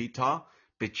 7 feet tall,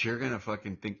 but you're gonna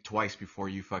fucking think twice before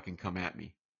you fucking come at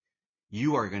me.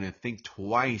 You are gonna think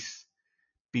twice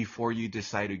before you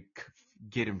decide to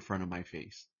get in front of my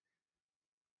face.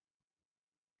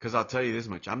 Because I'll tell you this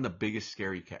much, I'm the biggest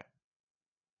scary cat.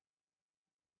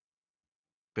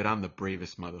 But I'm the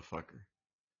bravest motherfucker.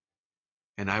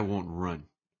 And I won't run.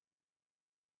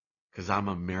 because I'm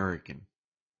American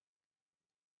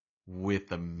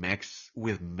with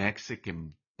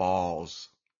Mexican balls,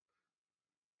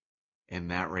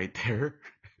 and that right there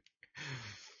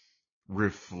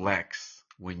reflects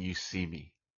when you see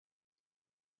me.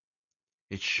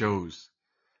 It shows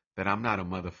that I'm not a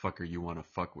motherfucker you want to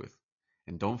fuck with.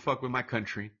 And don't fuck with my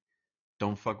country,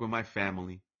 don't fuck with my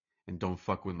family, and don't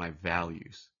fuck with my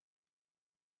values.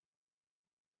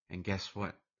 And guess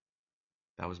what?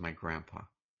 That was my grandpa.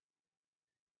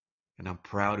 And I'm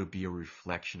proud to be a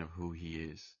reflection of who he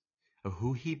is, of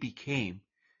who he became,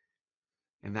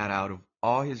 and that out of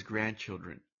all his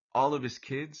grandchildren, all of his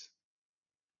kids,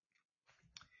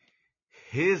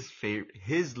 his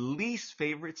least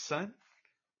favorite son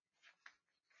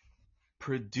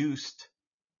produced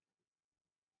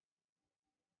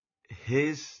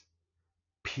his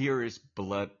purest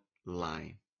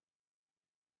bloodline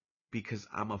because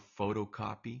I'm a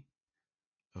photocopy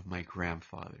of my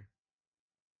grandfather.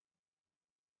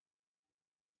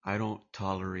 I don't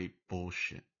tolerate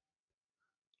bullshit.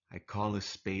 I call a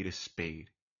spade a spade.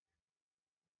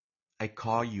 I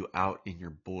call you out in your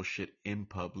bullshit in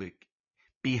public,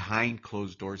 behind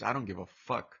closed doors. I don't give a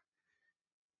fuck.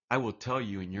 I will tell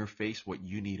you in your face what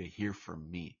you need to hear from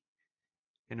me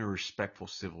in a respectful,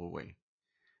 civil way.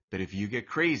 But if you get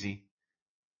crazy,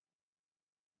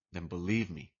 then believe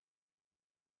me,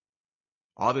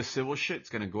 all the civil shit's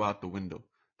gonna go out the window.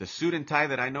 The suit and tie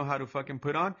that I know how to fucking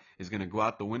put on is gonna go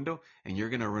out the window, and you're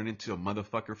gonna run into a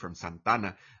motherfucker from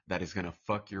Santana that is gonna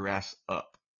fuck your ass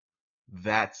up.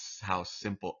 That's how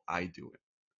simple I do it.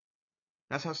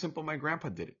 That's how simple my grandpa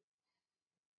did it.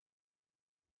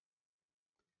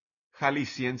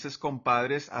 Jaliscienses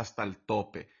compadres hasta el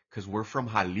tope, because we're from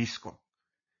Jalisco.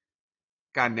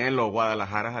 Canelo,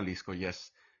 Guadalajara, Jalisco,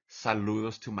 yes.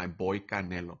 Saludos to my boy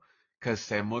Canelo. Que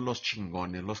somos los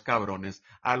chingones, los cabrones,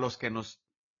 a los que nos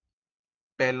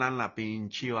pelan la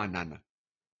pinche banana.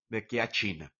 De aquí a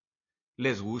China.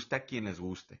 Les gusta a quien les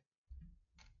guste.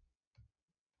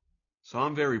 So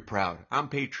I'm very proud. I'm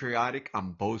patriotic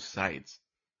on both sides.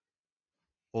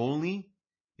 Only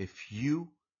if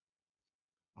you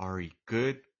are a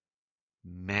good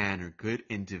man or good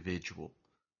individual,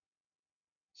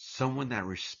 someone that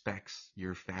respects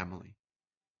your family.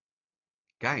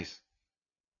 Guys,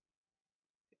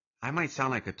 I might sound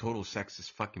like a total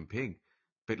sexist fucking pig,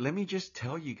 but let me just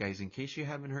tell you guys, in case you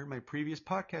haven't heard my previous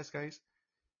podcast, guys,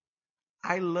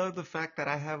 I love the fact that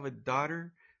I have a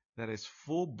daughter that is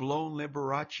full blown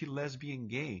Liberace lesbian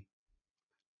gay.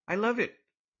 I love it.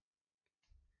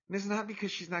 And it's not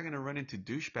because she's not going to run into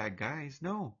douchebag guys.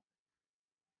 No.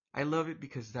 I love it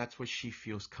because that's what she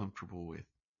feels comfortable with.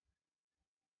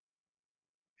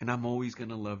 And I'm always going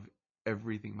to love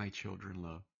everything my children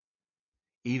love,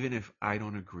 even if I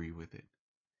don't agree with it.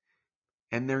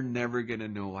 And they're never going to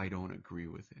know I don't agree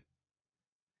with it.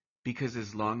 Because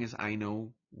as long as I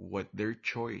know what their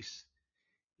choice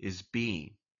is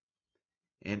being,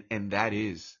 and that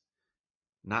is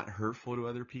not hurtful to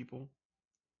other people,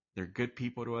 they're good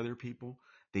people to other people,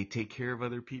 they take care of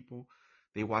other people,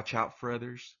 they watch out for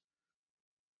others,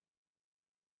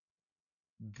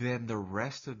 then the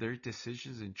rest of their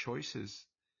decisions and choices,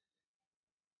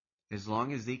 as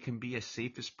long as they can be as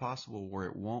safe as possible where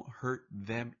it won't hurt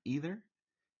them either,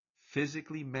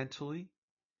 physically, mentally,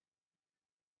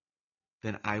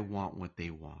 then I want what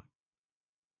they want.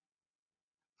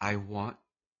 I want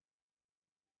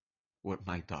what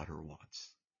my daughter wants.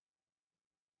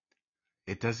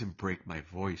 It doesn't break my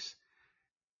voice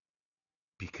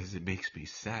because it makes me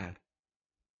sad.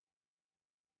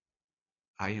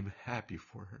 I am happy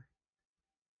for her.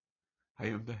 I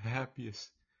am the happiest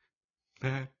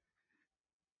man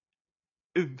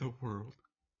in the world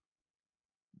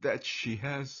that she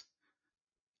has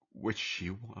what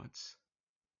she wants.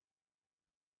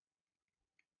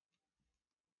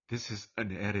 This is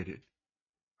unedited.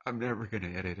 I'm never going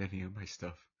to edit any of my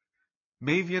stuff.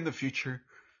 Maybe in the future,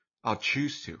 I'll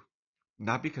choose to.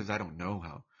 Not because I don't know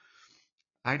how.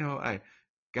 I know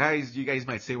guys, you guys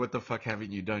might say, what the fuck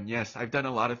haven't you done? Yes, I've done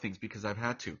a lot of things because I've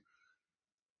had to.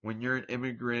 When you're an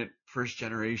immigrant, first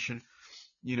generation,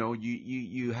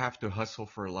 you have to hustle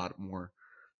for a lot more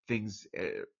things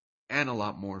and a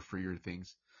lot more for your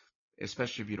things,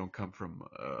 especially if you don't come from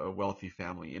a wealthy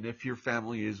family. And if your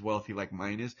family is wealthy like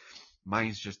mine is,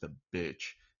 mine's just a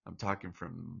bitch. I'm talking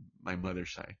from my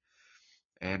mother's side.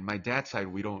 And my dad's side,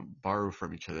 we don't borrow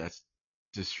from each other. That's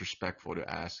disrespectful to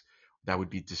ask. That would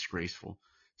be disgraceful.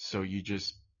 So you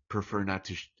just prefer not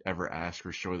to ever ask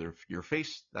or show your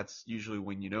face. That's usually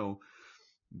when you know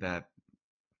that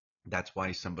that's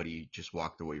why somebody just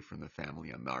walked away from the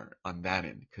family on that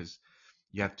end, because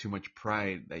You have too much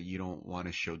pride that you don't want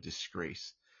to show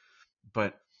disgrace.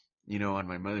 But, on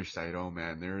my mother's side, oh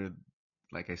man,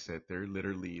 like I said, they're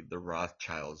literally the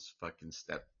Rothschilds fucking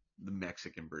the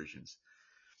Mexican versions.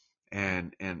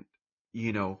 And,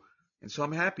 you know, and so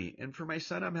I'm happy. And for my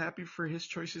son, I'm happy for his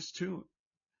choices too.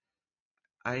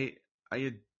 I,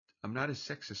 I, I'm not a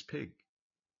sexist pig.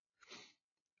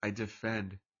 I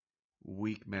defend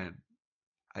weak men.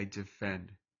 I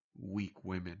defend weak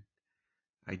women.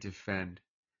 I defend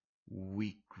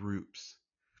weak groups.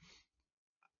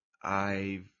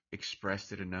 I've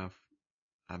expressed it enough.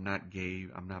 I'm not gay.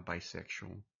 I'm not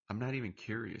bisexual. I'm not even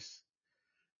curious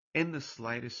in the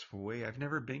slightest way. I've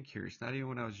never been curious, not even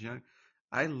when I was young.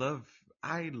 I love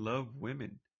I love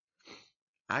women.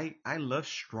 I love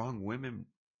strong women,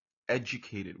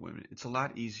 educated women. It's a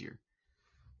lot easier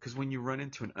because when you run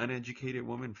into an uneducated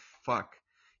woman, fuck,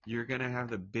 you're gonna have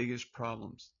the biggest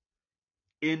problems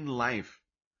in life.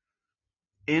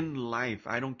 In life,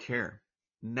 I don't care.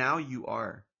 Now you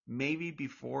are. Maybe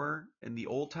before in the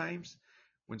old times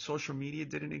when social media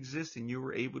didn't exist and you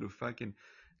were able to fucking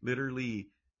literally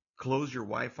close your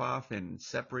wife off and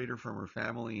separate her from her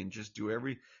family and just do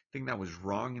everything that was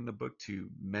wrong in the book to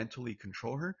mentally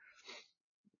control her.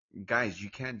 Guys, you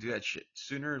can't do that shit.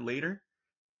 Sooner or later,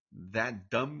 that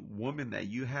dumb woman that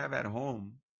you have at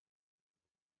home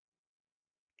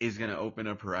is going to open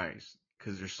up her eyes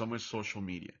because there's so much social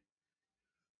media.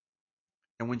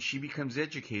 And when she becomes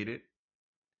educated,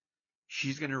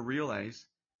 she's going to realize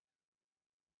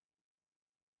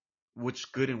what's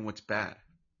good and what's bad.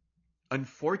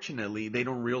 Unfortunately, they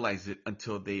don't realize it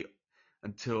until they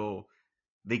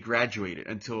graduated,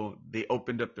 until they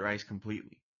opened up their eyes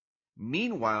completely.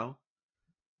 Meanwhile,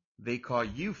 they call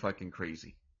you fucking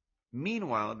crazy.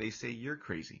 Meanwhile, they say you're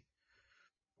crazy.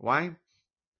 Why?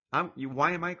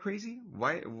 Why am I crazy?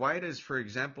 Why does, for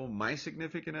example, my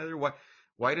significant other,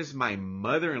 why does my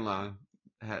mother-in-law,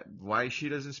 why she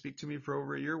doesn't speak to me for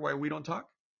over a year? Why we don't talk?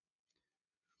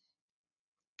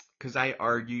 Because I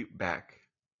argue back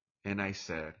and I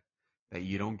said that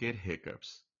you don't get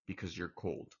hiccups because you're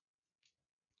cold.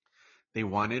 They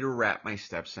wanted to wrap my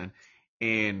stepson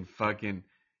in fucking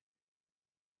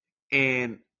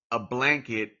in a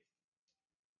blanket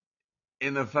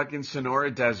in the fucking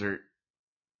Sonora desert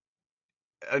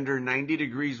under 90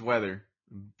 degrees weather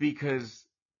because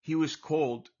he was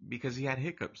cold because he had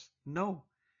hiccups. No,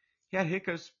 he had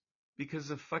hiccups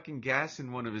because of fucking gas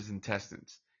in one of his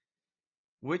intestines.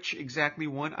 Which exactly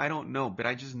one, I don't know, but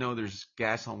I just know there's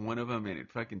gas on one of them and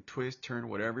it fucking twists, turn,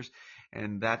 whatever's,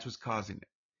 and that's what's causing it.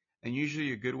 And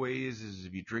usually a good way is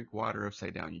if you drink water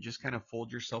upside down. You just kind of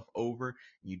fold yourself over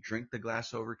and you drink the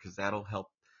glass over because that'll help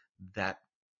that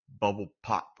bubble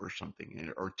pop or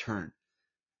something or turn.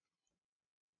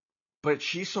 But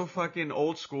she's so fucking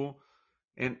old school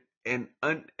and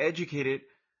uneducated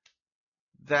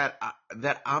that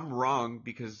I'm wrong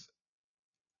because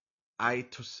I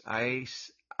I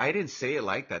I didn't say it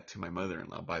like that to my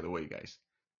mother-in-law, by the way, guys.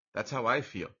 That's how I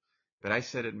feel. But I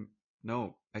said it,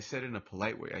 no, I said it in a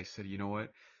polite way. I said, you know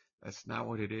what? That's not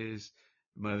what it is,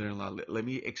 mother-in-law. Let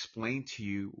me explain to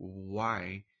you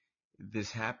why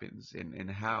this happens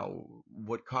and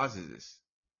what causes this.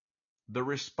 The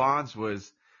response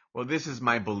was, well, this is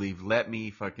my belief. Let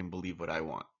me fucking believe what I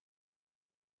want.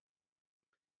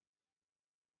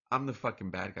 I'm the fucking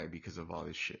bad guy because of all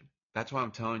this shit. That's why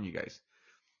I'm telling you guys.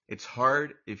 It's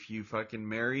hard if you fucking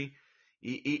marry.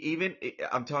 Even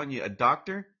I'm telling you, a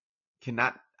doctor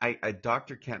cannot. A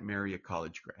doctor can't marry a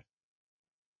college grad.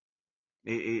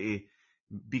 It, it, it,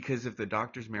 because if the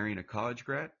doctor's marrying a college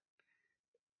grad,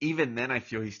 even then I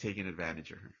feel he's taking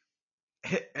advantage of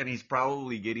her, and he's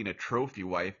probably getting a trophy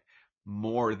wife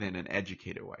more than an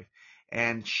educated wife.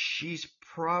 And she's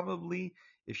probably,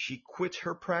 if she quits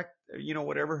her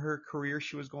whatever her career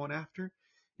she was going after,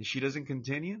 and she doesn't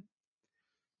continue,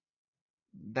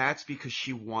 that's because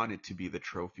she wanted to be the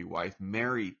trophy wife,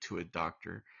 married to a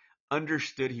doctor,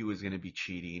 understood he was going to be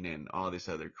cheating and all this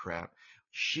other crap.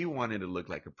 She wanted to look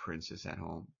like a princess at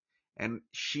home. And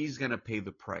she's going to pay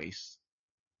the price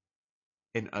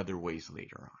in other ways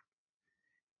later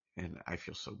on. And I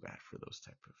feel so bad for those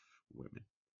type of women.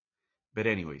 But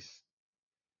anyways,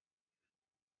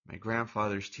 my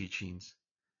grandfather's teachings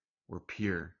were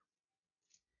pure.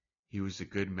 He was a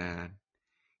good man.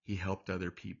 He helped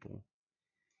other people.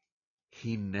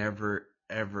 He never,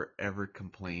 ever, ever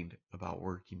complained about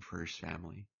working for his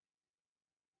family.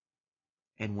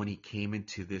 And when he came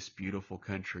into this beautiful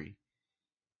country,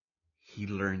 he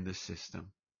learned the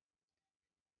system.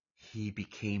 He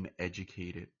became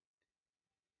educated.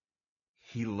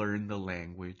 He learned the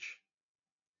language.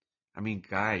 I mean,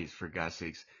 guys, for God's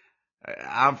sakes,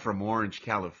 I'm from Orange,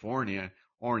 California,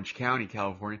 Orange County,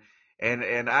 California,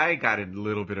 and I got a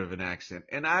little bit of an accent,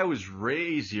 and I was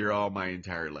raised here all my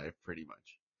entire life, pretty much.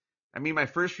 I mean, my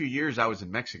first few years I was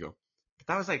in Mexico, but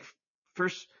that was like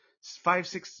first 5,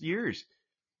 6 years.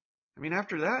 I mean,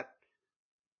 after that,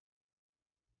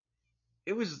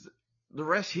 it was the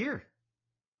rest here.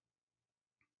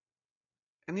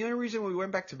 And the only reason we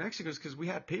went back to Mexico is because we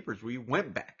had papers. We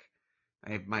went back.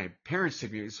 My parents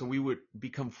took me, so we would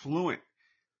become fluent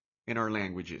in our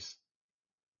languages.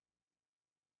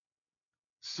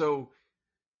 So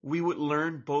we would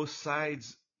learn both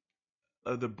sides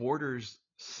of the borders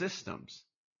systems.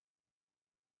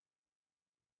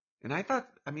 And I thought,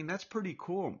 I mean, that's pretty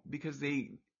cool because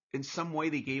in some way,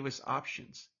 they gave us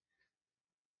options.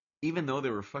 Even though they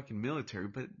were fucking military,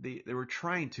 but they were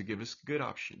trying to give us good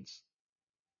options.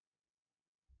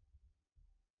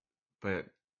 But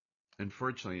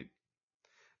unfortunately,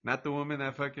 not the woman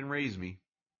that fucking raised me.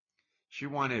 She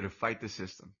wanted to fight the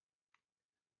system.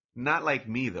 Not like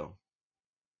me, though.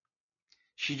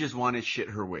 She just wanted shit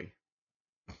her way.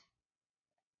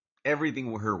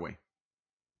 Everything her way.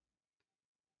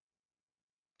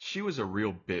 She was a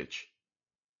real bitch.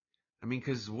 I mean,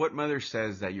 because what mother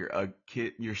says that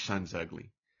your son's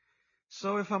ugly?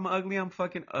 So if I'm ugly, I'm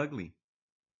fucking ugly.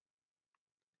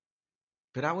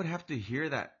 But I would have to hear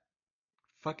that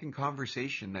fucking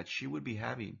conversation that she would be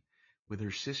having with her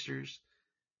sisters,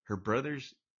 her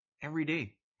brothers, every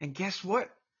day. And guess what?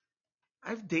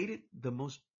 I've dated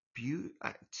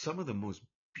some of the most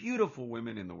beautiful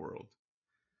women in the world.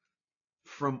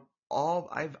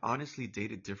 I've honestly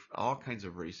dated all kinds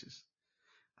of races.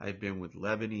 I've been with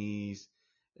Lebanese,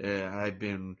 I've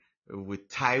been with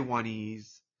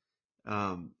Taiwanese,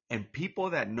 and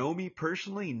people that know me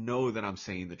personally know that I'm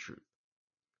saying the truth.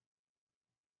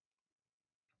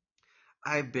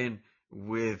 I've been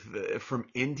with from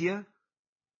India,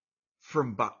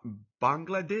 from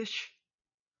Bangladesh,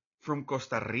 from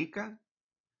Costa Rica,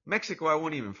 Mexico. I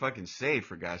won't even fucking say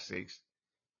for God's sakes.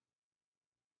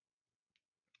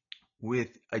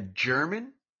 With a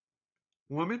German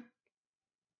woman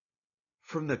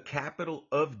from the capital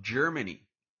of Germany.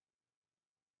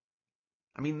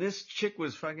 I mean, this chick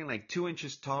was fucking like 2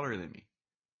 inches taller than me.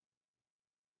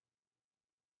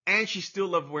 And she still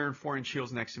loved wearing 4-inch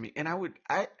heels next to me. And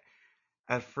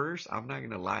at first, I'm not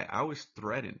going to lie, I was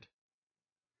threatened.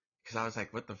 Because I was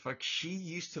like, what the fuck? She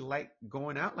used to like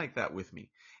going out like that with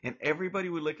me. And everybody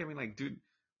would look at me like, dude,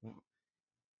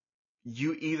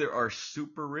 you either are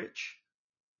super rich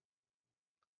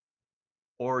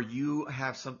or you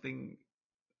have something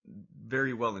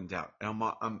very well endowed. And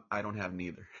I don't have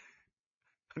neither.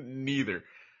 Neither.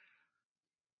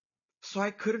 So I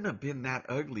couldn't have been that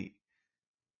ugly.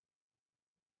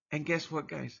 And guess what,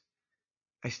 guys?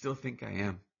 I still think I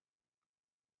am.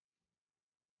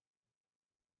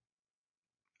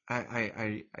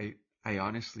 I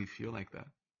honestly feel like that.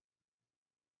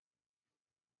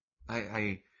 I,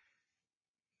 I,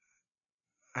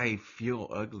 I feel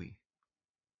ugly.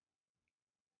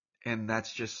 And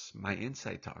that's just my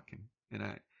inside talking.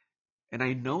 And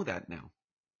I know that now.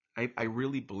 I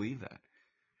really believe that.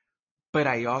 But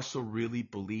I also really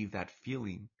believe that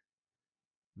feeling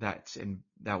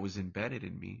that was embedded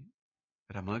in me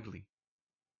that I'm ugly.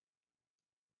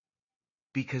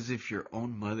 Because if your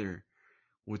own mother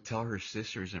would tell her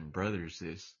sisters and brothers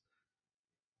this,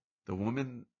 the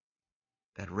woman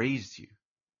that raised you,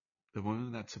 the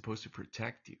woman that's supposed to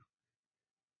protect you,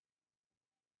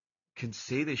 can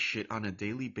say this shit on a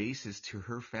daily basis to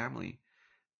her family.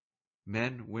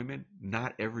 Men, women,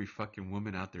 not every fucking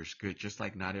woman out there is good, just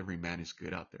like not every man is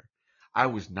good out there. I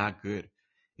was not good.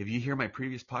 If you hear my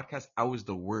previous podcast, I was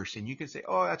the worst. And you can say,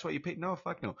 oh, that's why you paid. No,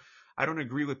 fuck no. I don't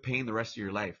agree with paying the rest of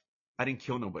your life. I didn't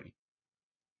kill nobody.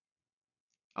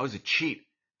 I was a cheat.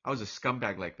 I was a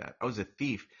scumbag like that. I was a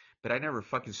thief. But I never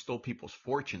fucking stole people's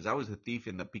fortunes. I was a thief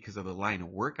because of the line of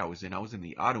work I was in. I was in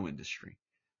the auto industry.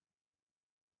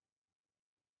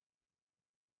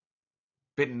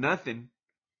 But nothing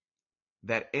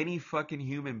that any fucking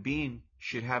human being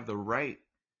should have the right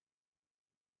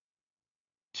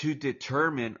to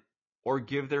determine or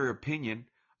give their opinion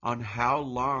on how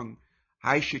long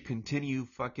I should continue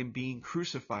fucking being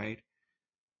crucified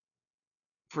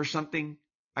for something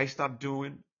I stopped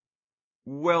doing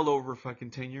well over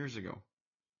fucking 10 years ago.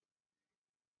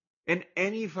 And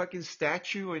any fucking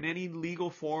statue in any legal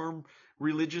form,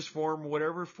 religious form,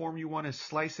 whatever form you want to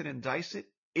slice it and dice it,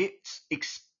 it's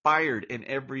expired in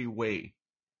every way.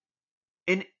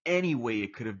 In any way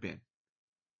it could have been.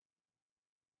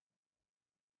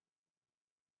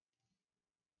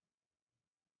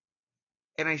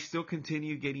 And I still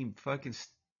continue getting fucking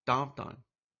stomped on.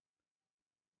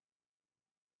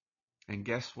 And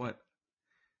guess what?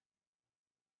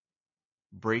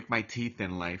 Break my teeth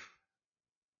in life,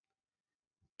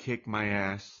 kick my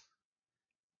ass,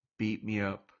 beat me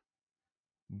up,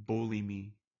 bully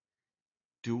me,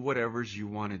 do whatever's you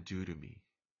want to do to me.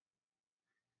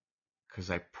 Because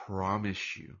I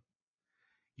promise you,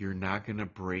 you're not going to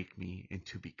break me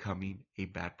into becoming a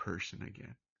bad person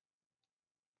again.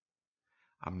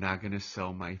 I'm not going to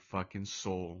sell my fucking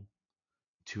soul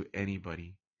to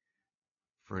anybody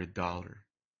for $1.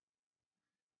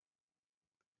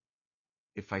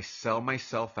 If I sell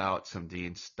myself out someday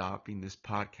and stopping this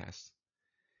podcast,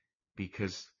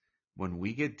 because when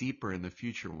we get deeper in the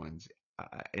future ones,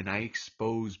 and I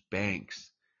expose banks,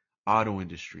 auto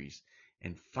industries,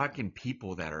 and fucking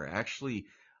people that are actually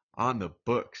on the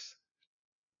books,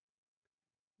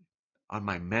 on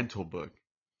my mental book,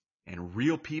 and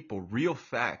real people, real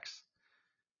facts,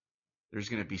 there's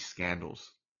going to be scandals.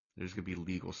 There's going to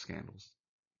be legal scandals.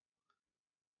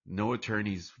 No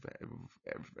attorneys,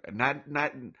 not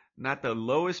the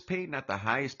lowest paid, not the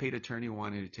highest paid attorney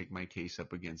wanted to take my case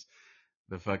up against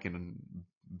the fucking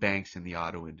banks in the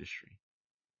auto industry.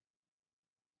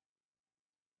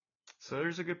 So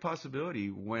there's a good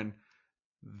possibility when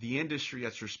the industry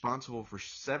that's responsible for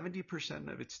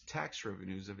 70% of its tax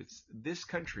revenues of this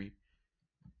country,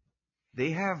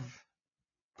 they have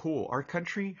pull. Our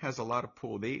country has a lot of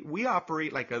pull. We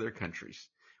operate like other countries.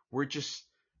 We're just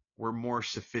we're more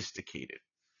sophisticated.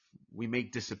 We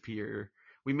make disappear.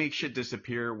 We make shit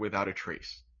disappear without a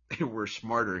trace. We're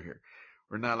smarter here.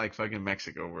 We're not like fucking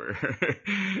Mexico, where,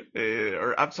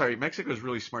 or I'm sorry, Mexico's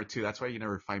really smart too. That's why you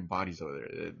never find bodies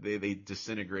over there. They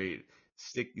disintegrate.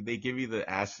 They give you the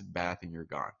acid bath and you're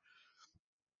gone.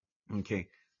 Okay.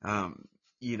 Um,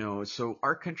 so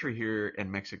our country here in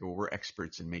Mexico, we're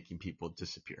experts in making people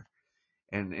disappear.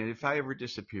 And if I ever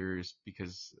disappear, it's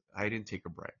because I didn't take a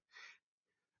bribe.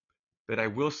 But I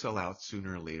will sell out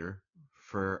sooner or later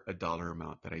for $1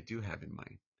 amount that I do have in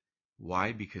mind.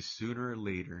 Why? Because sooner or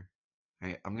later,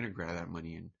 I'm going to grab that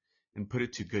money and put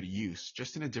it to good use,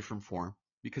 just in a different form,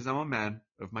 because I'm a man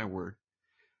of my word.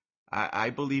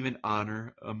 I believe in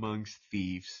honor amongst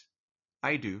thieves.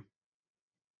 I do.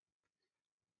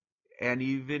 And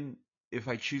even if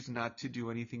I choose not to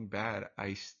do anything bad,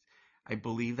 I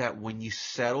believe that when you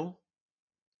settle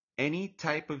any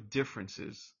type of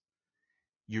differences,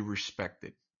 you respect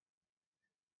it.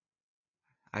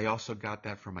 I also got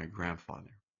that from my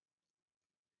grandfather.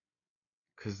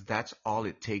 Because that's all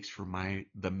it takes for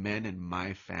the men in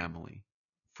my family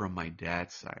from my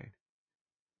dad's side.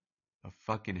 A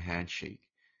fucking handshake.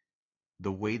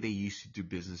 The way they used to do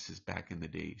businesses back in the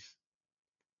days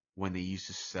when they used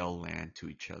to sell land to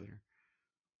each other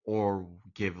or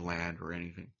give land or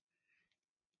anything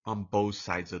on both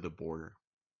sides of the border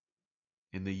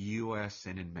in the US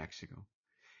and in Mexico.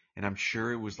 And I'm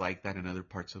sure it was like that in other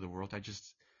parts of the world.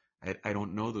 I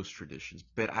don't know those traditions,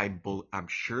 but I'm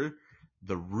sure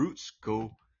the roots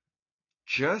go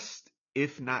just,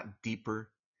 if not deeper,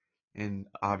 in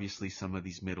obviously some of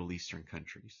these Middle Eastern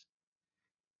countries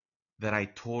that I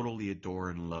totally adore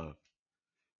and love.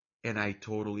 And I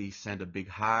totally send a big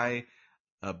hi,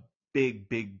 a big,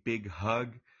 big, big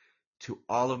hug to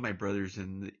all of my brothers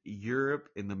in Europe,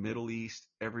 in the Middle East,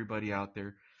 everybody out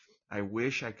there. I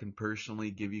wish I can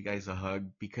personally give you guys a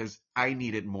hug because I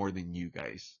need it more than you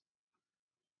guys.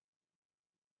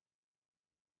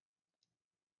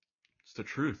 It's the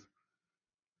truth.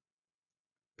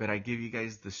 But I give you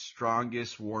guys the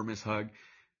strongest, warmest hug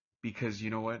because you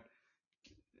know what?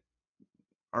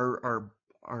 Our our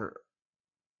our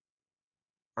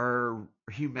our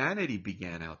humanity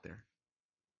began out there.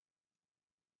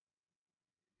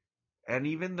 And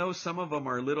even though some of them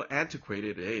are a little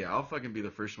antiquated, hey, I'll fucking be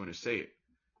the first one to say it.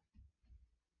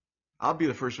 I'll be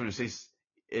the first one to say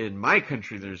in my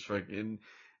country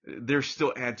they're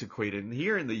still antiquated. And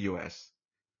here in the US,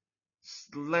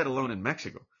 let alone in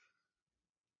Mexico.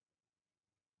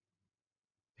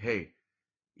 Hey,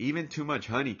 even too much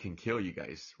honey can kill you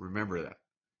guys. Remember that.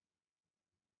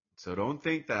 So don't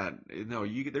think that no,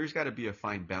 there's got to be a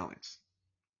fine balance.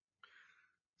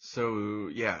 So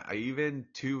yeah, even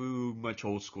too much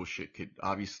old school shit could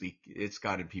obviously it's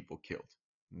gotten people killed.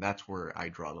 And that's where I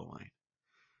draw the line.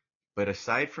 But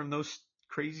aside from those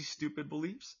crazy stupid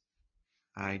beliefs,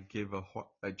 I give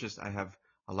I have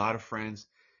a lot of friends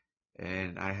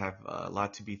and I have a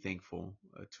lot to be thankful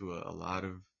to a lot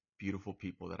of beautiful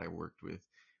people that I worked with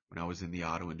when I was in the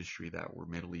auto industry that were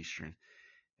Middle Eastern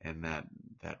and that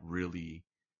really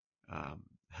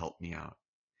helped me out.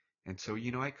 And so,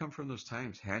 I come from those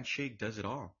times. Handshake does it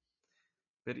all.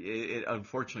 But it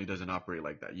unfortunately doesn't operate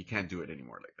like that. You can't do it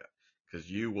anymore like that because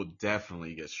you will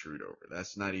definitely get screwed over.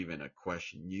 That's not even a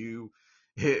question. You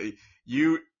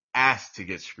asked to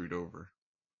get screwed over.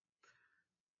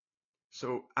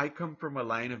 So I come from a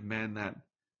line of men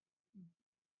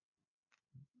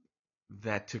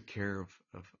that took care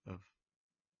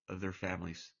of their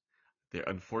families.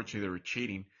 Unfortunately, they were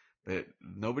cheating, but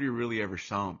nobody really ever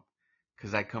saw them.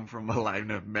 Because I come from a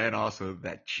line of men also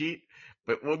that cheat,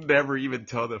 but will never even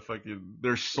tell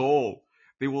their soul.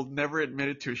 They will never admit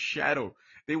it to a shadow.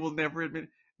 They will never admit it,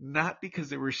 not because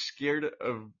they were scared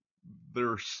of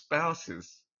their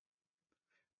spouses,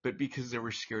 but because they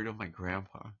were scared of my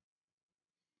grandpa.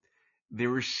 They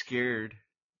were scared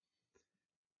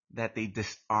that they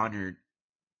dishonored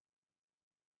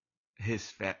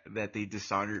that they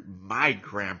dishonored my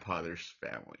grandfather's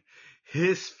family,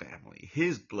 his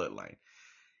bloodline.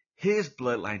 His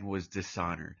bloodline was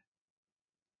dishonored.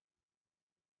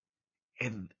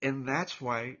 And that's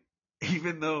why,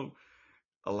 even though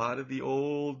a lot of the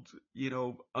old,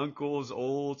 uncles,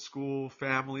 old school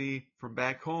family from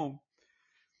back home,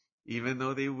 even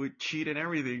though they would cheat and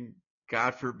everything,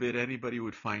 God forbid anybody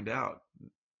would find out.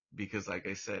 Because like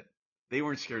I said, they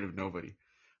weren't scared of nobody.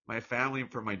 My family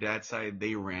from my dad's side,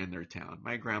 they ran their town.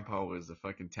 My grandpa was the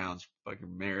fucking town's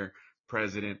fucking mayor,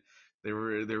 president.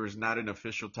 There was not an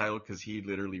official title because he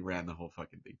literally ran the whole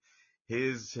fucking thing.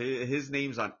 His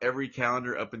name's on every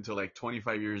calendar up until like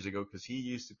 25 years ago because he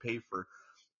used to pay for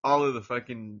all of the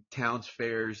fucking town's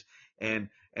fairs and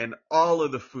all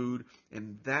of the food.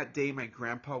 And that day, my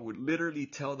grandpa would literally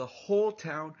tell the whole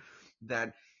town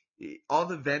that all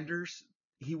the vendors,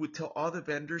 he would tell all the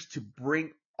vendors to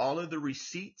bring all of the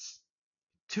receipts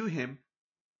to him,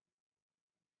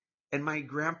 and my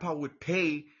grandpa would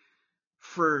pay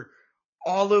for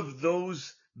all of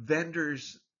those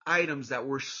vendors' items that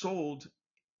were sold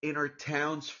in our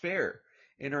town's fair,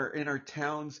 in our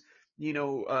town's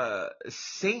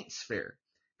Saints Fair,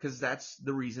 because that's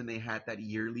the reason they had that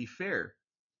yearly fair.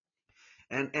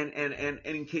 And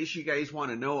in case you guys want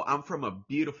to know, I'm from a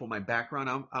beautiful my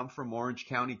background. I'm from Orange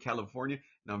County, California,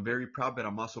 and I'm very proud. But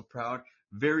I'm also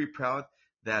very proud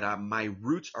that my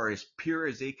roots are as pure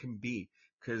as they can be,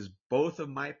 because both of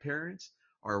my parents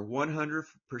are 100%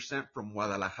 from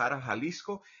Guadalajara,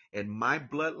 Jalisco, and my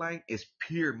bloodline is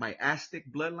pure. My Aztec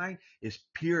bloodline is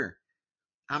pure.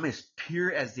 I'm as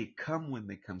pure as they come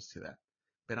when it comes to that.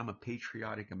 But I'm a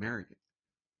patriotic American.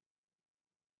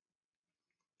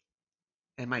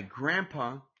 And my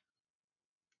grandpa,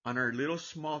 on our little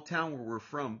small town where we're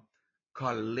from,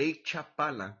 called Lake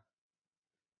Chapala.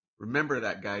 Remember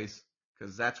that, guys,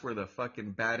 because that's where the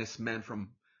fucking baddest men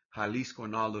from Jalisco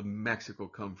and all of Mexico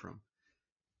come from.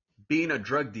 Being a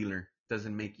drug dealer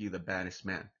doesn't make you the baddest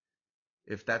man.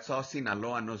 If that's all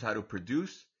Sinaloa knows how to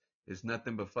produce, is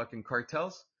nothing but fucking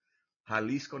cartels,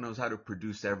 Jalisco knows how to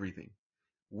produce everything.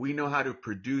 We know how to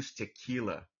produce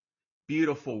tequila,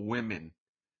 beautiful women,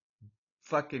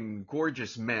 fucking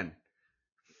gorgeous men,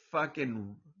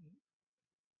 fucking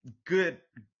good,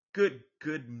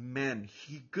 good men,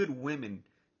 good women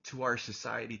to our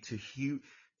society,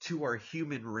 to our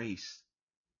human race.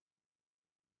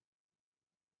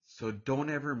 So don't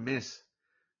ever miss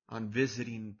on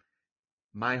visiting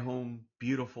my home,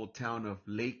 beautiful town of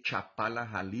Lake Chapala,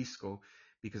 Jalisco,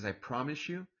 because I promise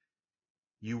you,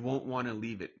 you won't want to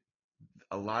leave it.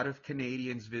 A lot of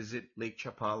Canadians visit Lake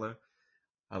Chapala.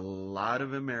 A lot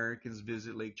of Americans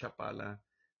visit Lake Chapala.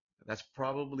 That's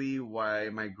probably why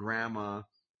my grandma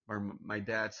or my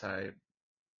dad's side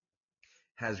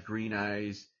has green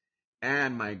eyes,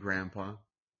 and my grandpa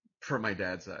from my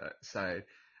dad's side.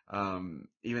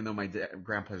 Even though my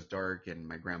grandpa's dark and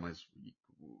my grandma's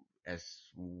as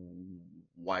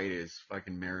white as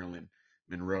fucking Marilyn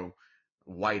Monroe,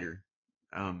 whiter.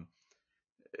 Um,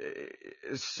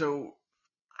 so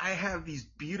I have these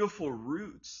beautiful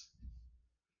roots,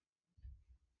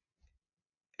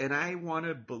 and I want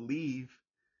to believe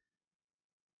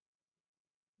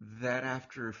that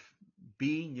after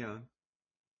being young,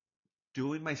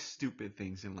 doing my stupid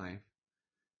things in life,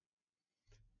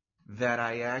 that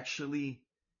I actually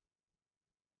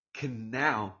can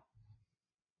now,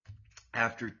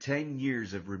 after 10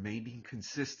 years of remaining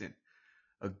consistent,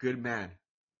 a good man,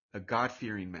 a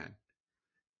God-fearing man,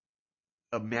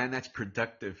 a man that's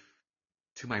productive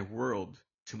to my world,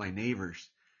 to my neighbors,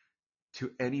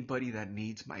 to anybody that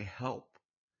needs my help.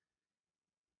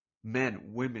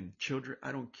 Men, women, children,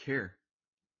 I don't care.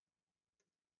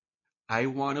 I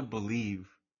want to believe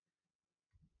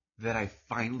that I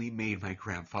finally made my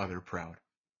grandfather proud.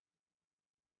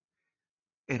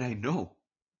 And I know,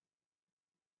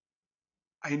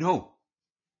 I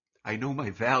know my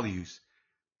values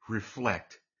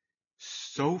reflect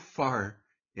so far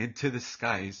into the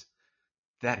skies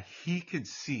that he could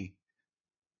see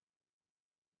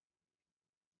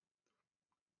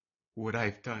what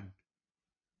I've done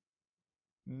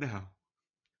now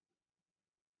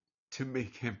to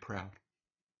make him proud.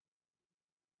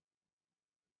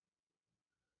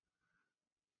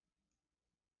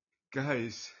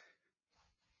 Guys,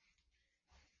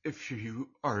 if you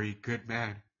are a good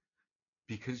man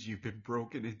because you've been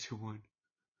broken into one,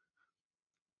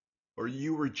 or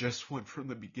you were just one from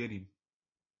the beginning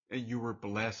and you were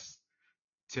blessed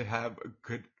to have a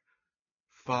good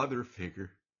father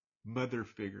figure, mother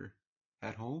figure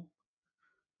at home,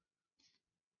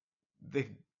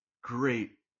 then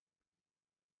great.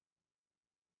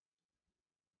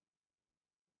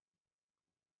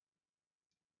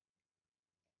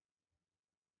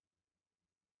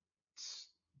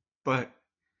 But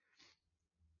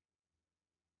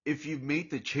if you've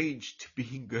made the change to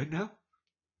being good now,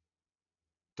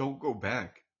 don't go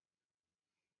back.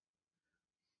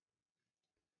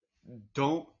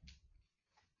 Don't,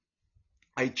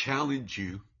 I challenge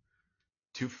you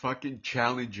to fucking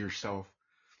challenge yourself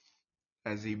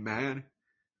as a man.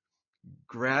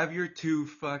 Grab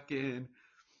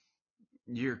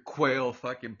your quail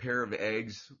fucking pair of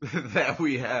eggs that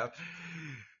we have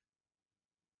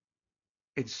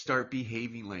and start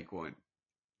behaving like one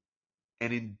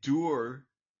and endure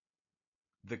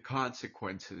the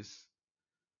consequences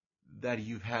that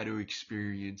you've had to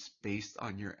experience based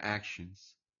on your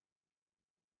actions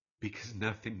because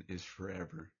nothing is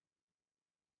forever.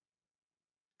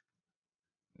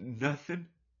 Nothing,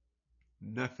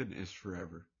 nothing is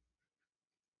forever.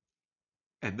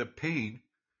 And the pain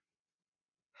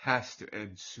has to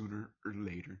end sooner or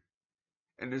later.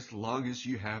 And as long as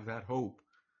you have that hope,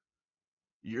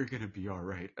 you're going to be all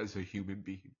right as a human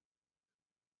being.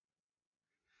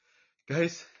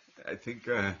 Guys, I think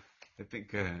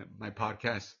my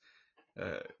podcast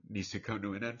uh, needs to come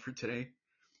to an end for today.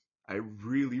 I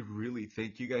really, really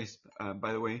thank you guys.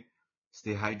 By the way,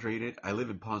 stay hydrated. I live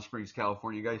in Palm Springs,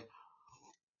 California, guys.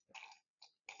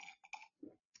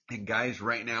 And guys,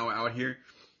 right now out here,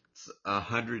 it's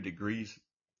 100 degrees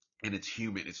and it's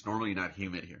humid. It's normally not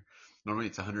humid here. Normally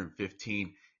it's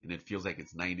 115 and it feels like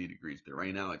it's 90 degrees. But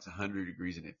right now it's 100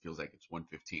 degrees and it feels like it's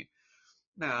 115.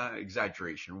 Nah,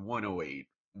 exaggeration. 108,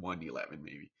 111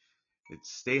 maybe. It's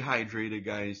stay hydrated,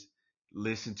 guys.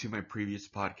 Listen to my previous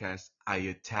podcast. I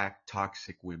attack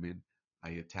toxic women.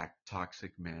 I attack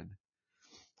toxic men.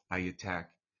 I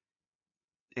attack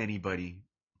anybody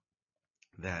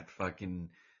that fucking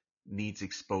needs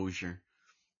exposure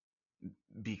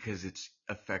because it's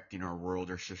affecting our world,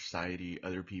 our society,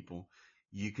 other people.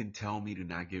 You can tell me to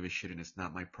not give a shit and it's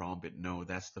not my problem, but no,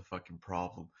 that's the fucking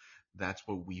problem. That's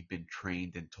what we've been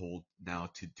trained and told now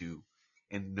to do.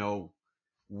 And no,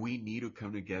 we need to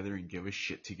come together and give a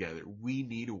shit together. We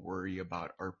need to worry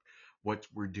about what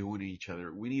we're doing to each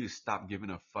other. We need to stop giving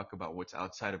a fuck about what's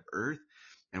outside of Earth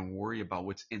and worry about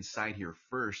what's inside here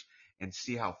first and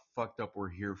see how fucked up we're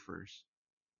here first.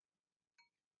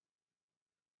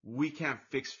 We can't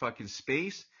fix fucking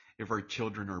space if our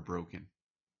children are broken.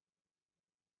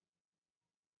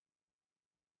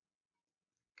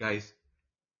 Guys,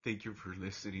 thank you for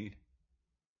listening.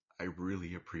 I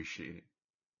really appreciate it.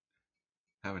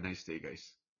 Have a nice day,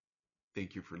 guys.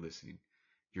 Thank you for listening.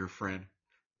 Your friend,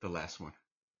 the last one.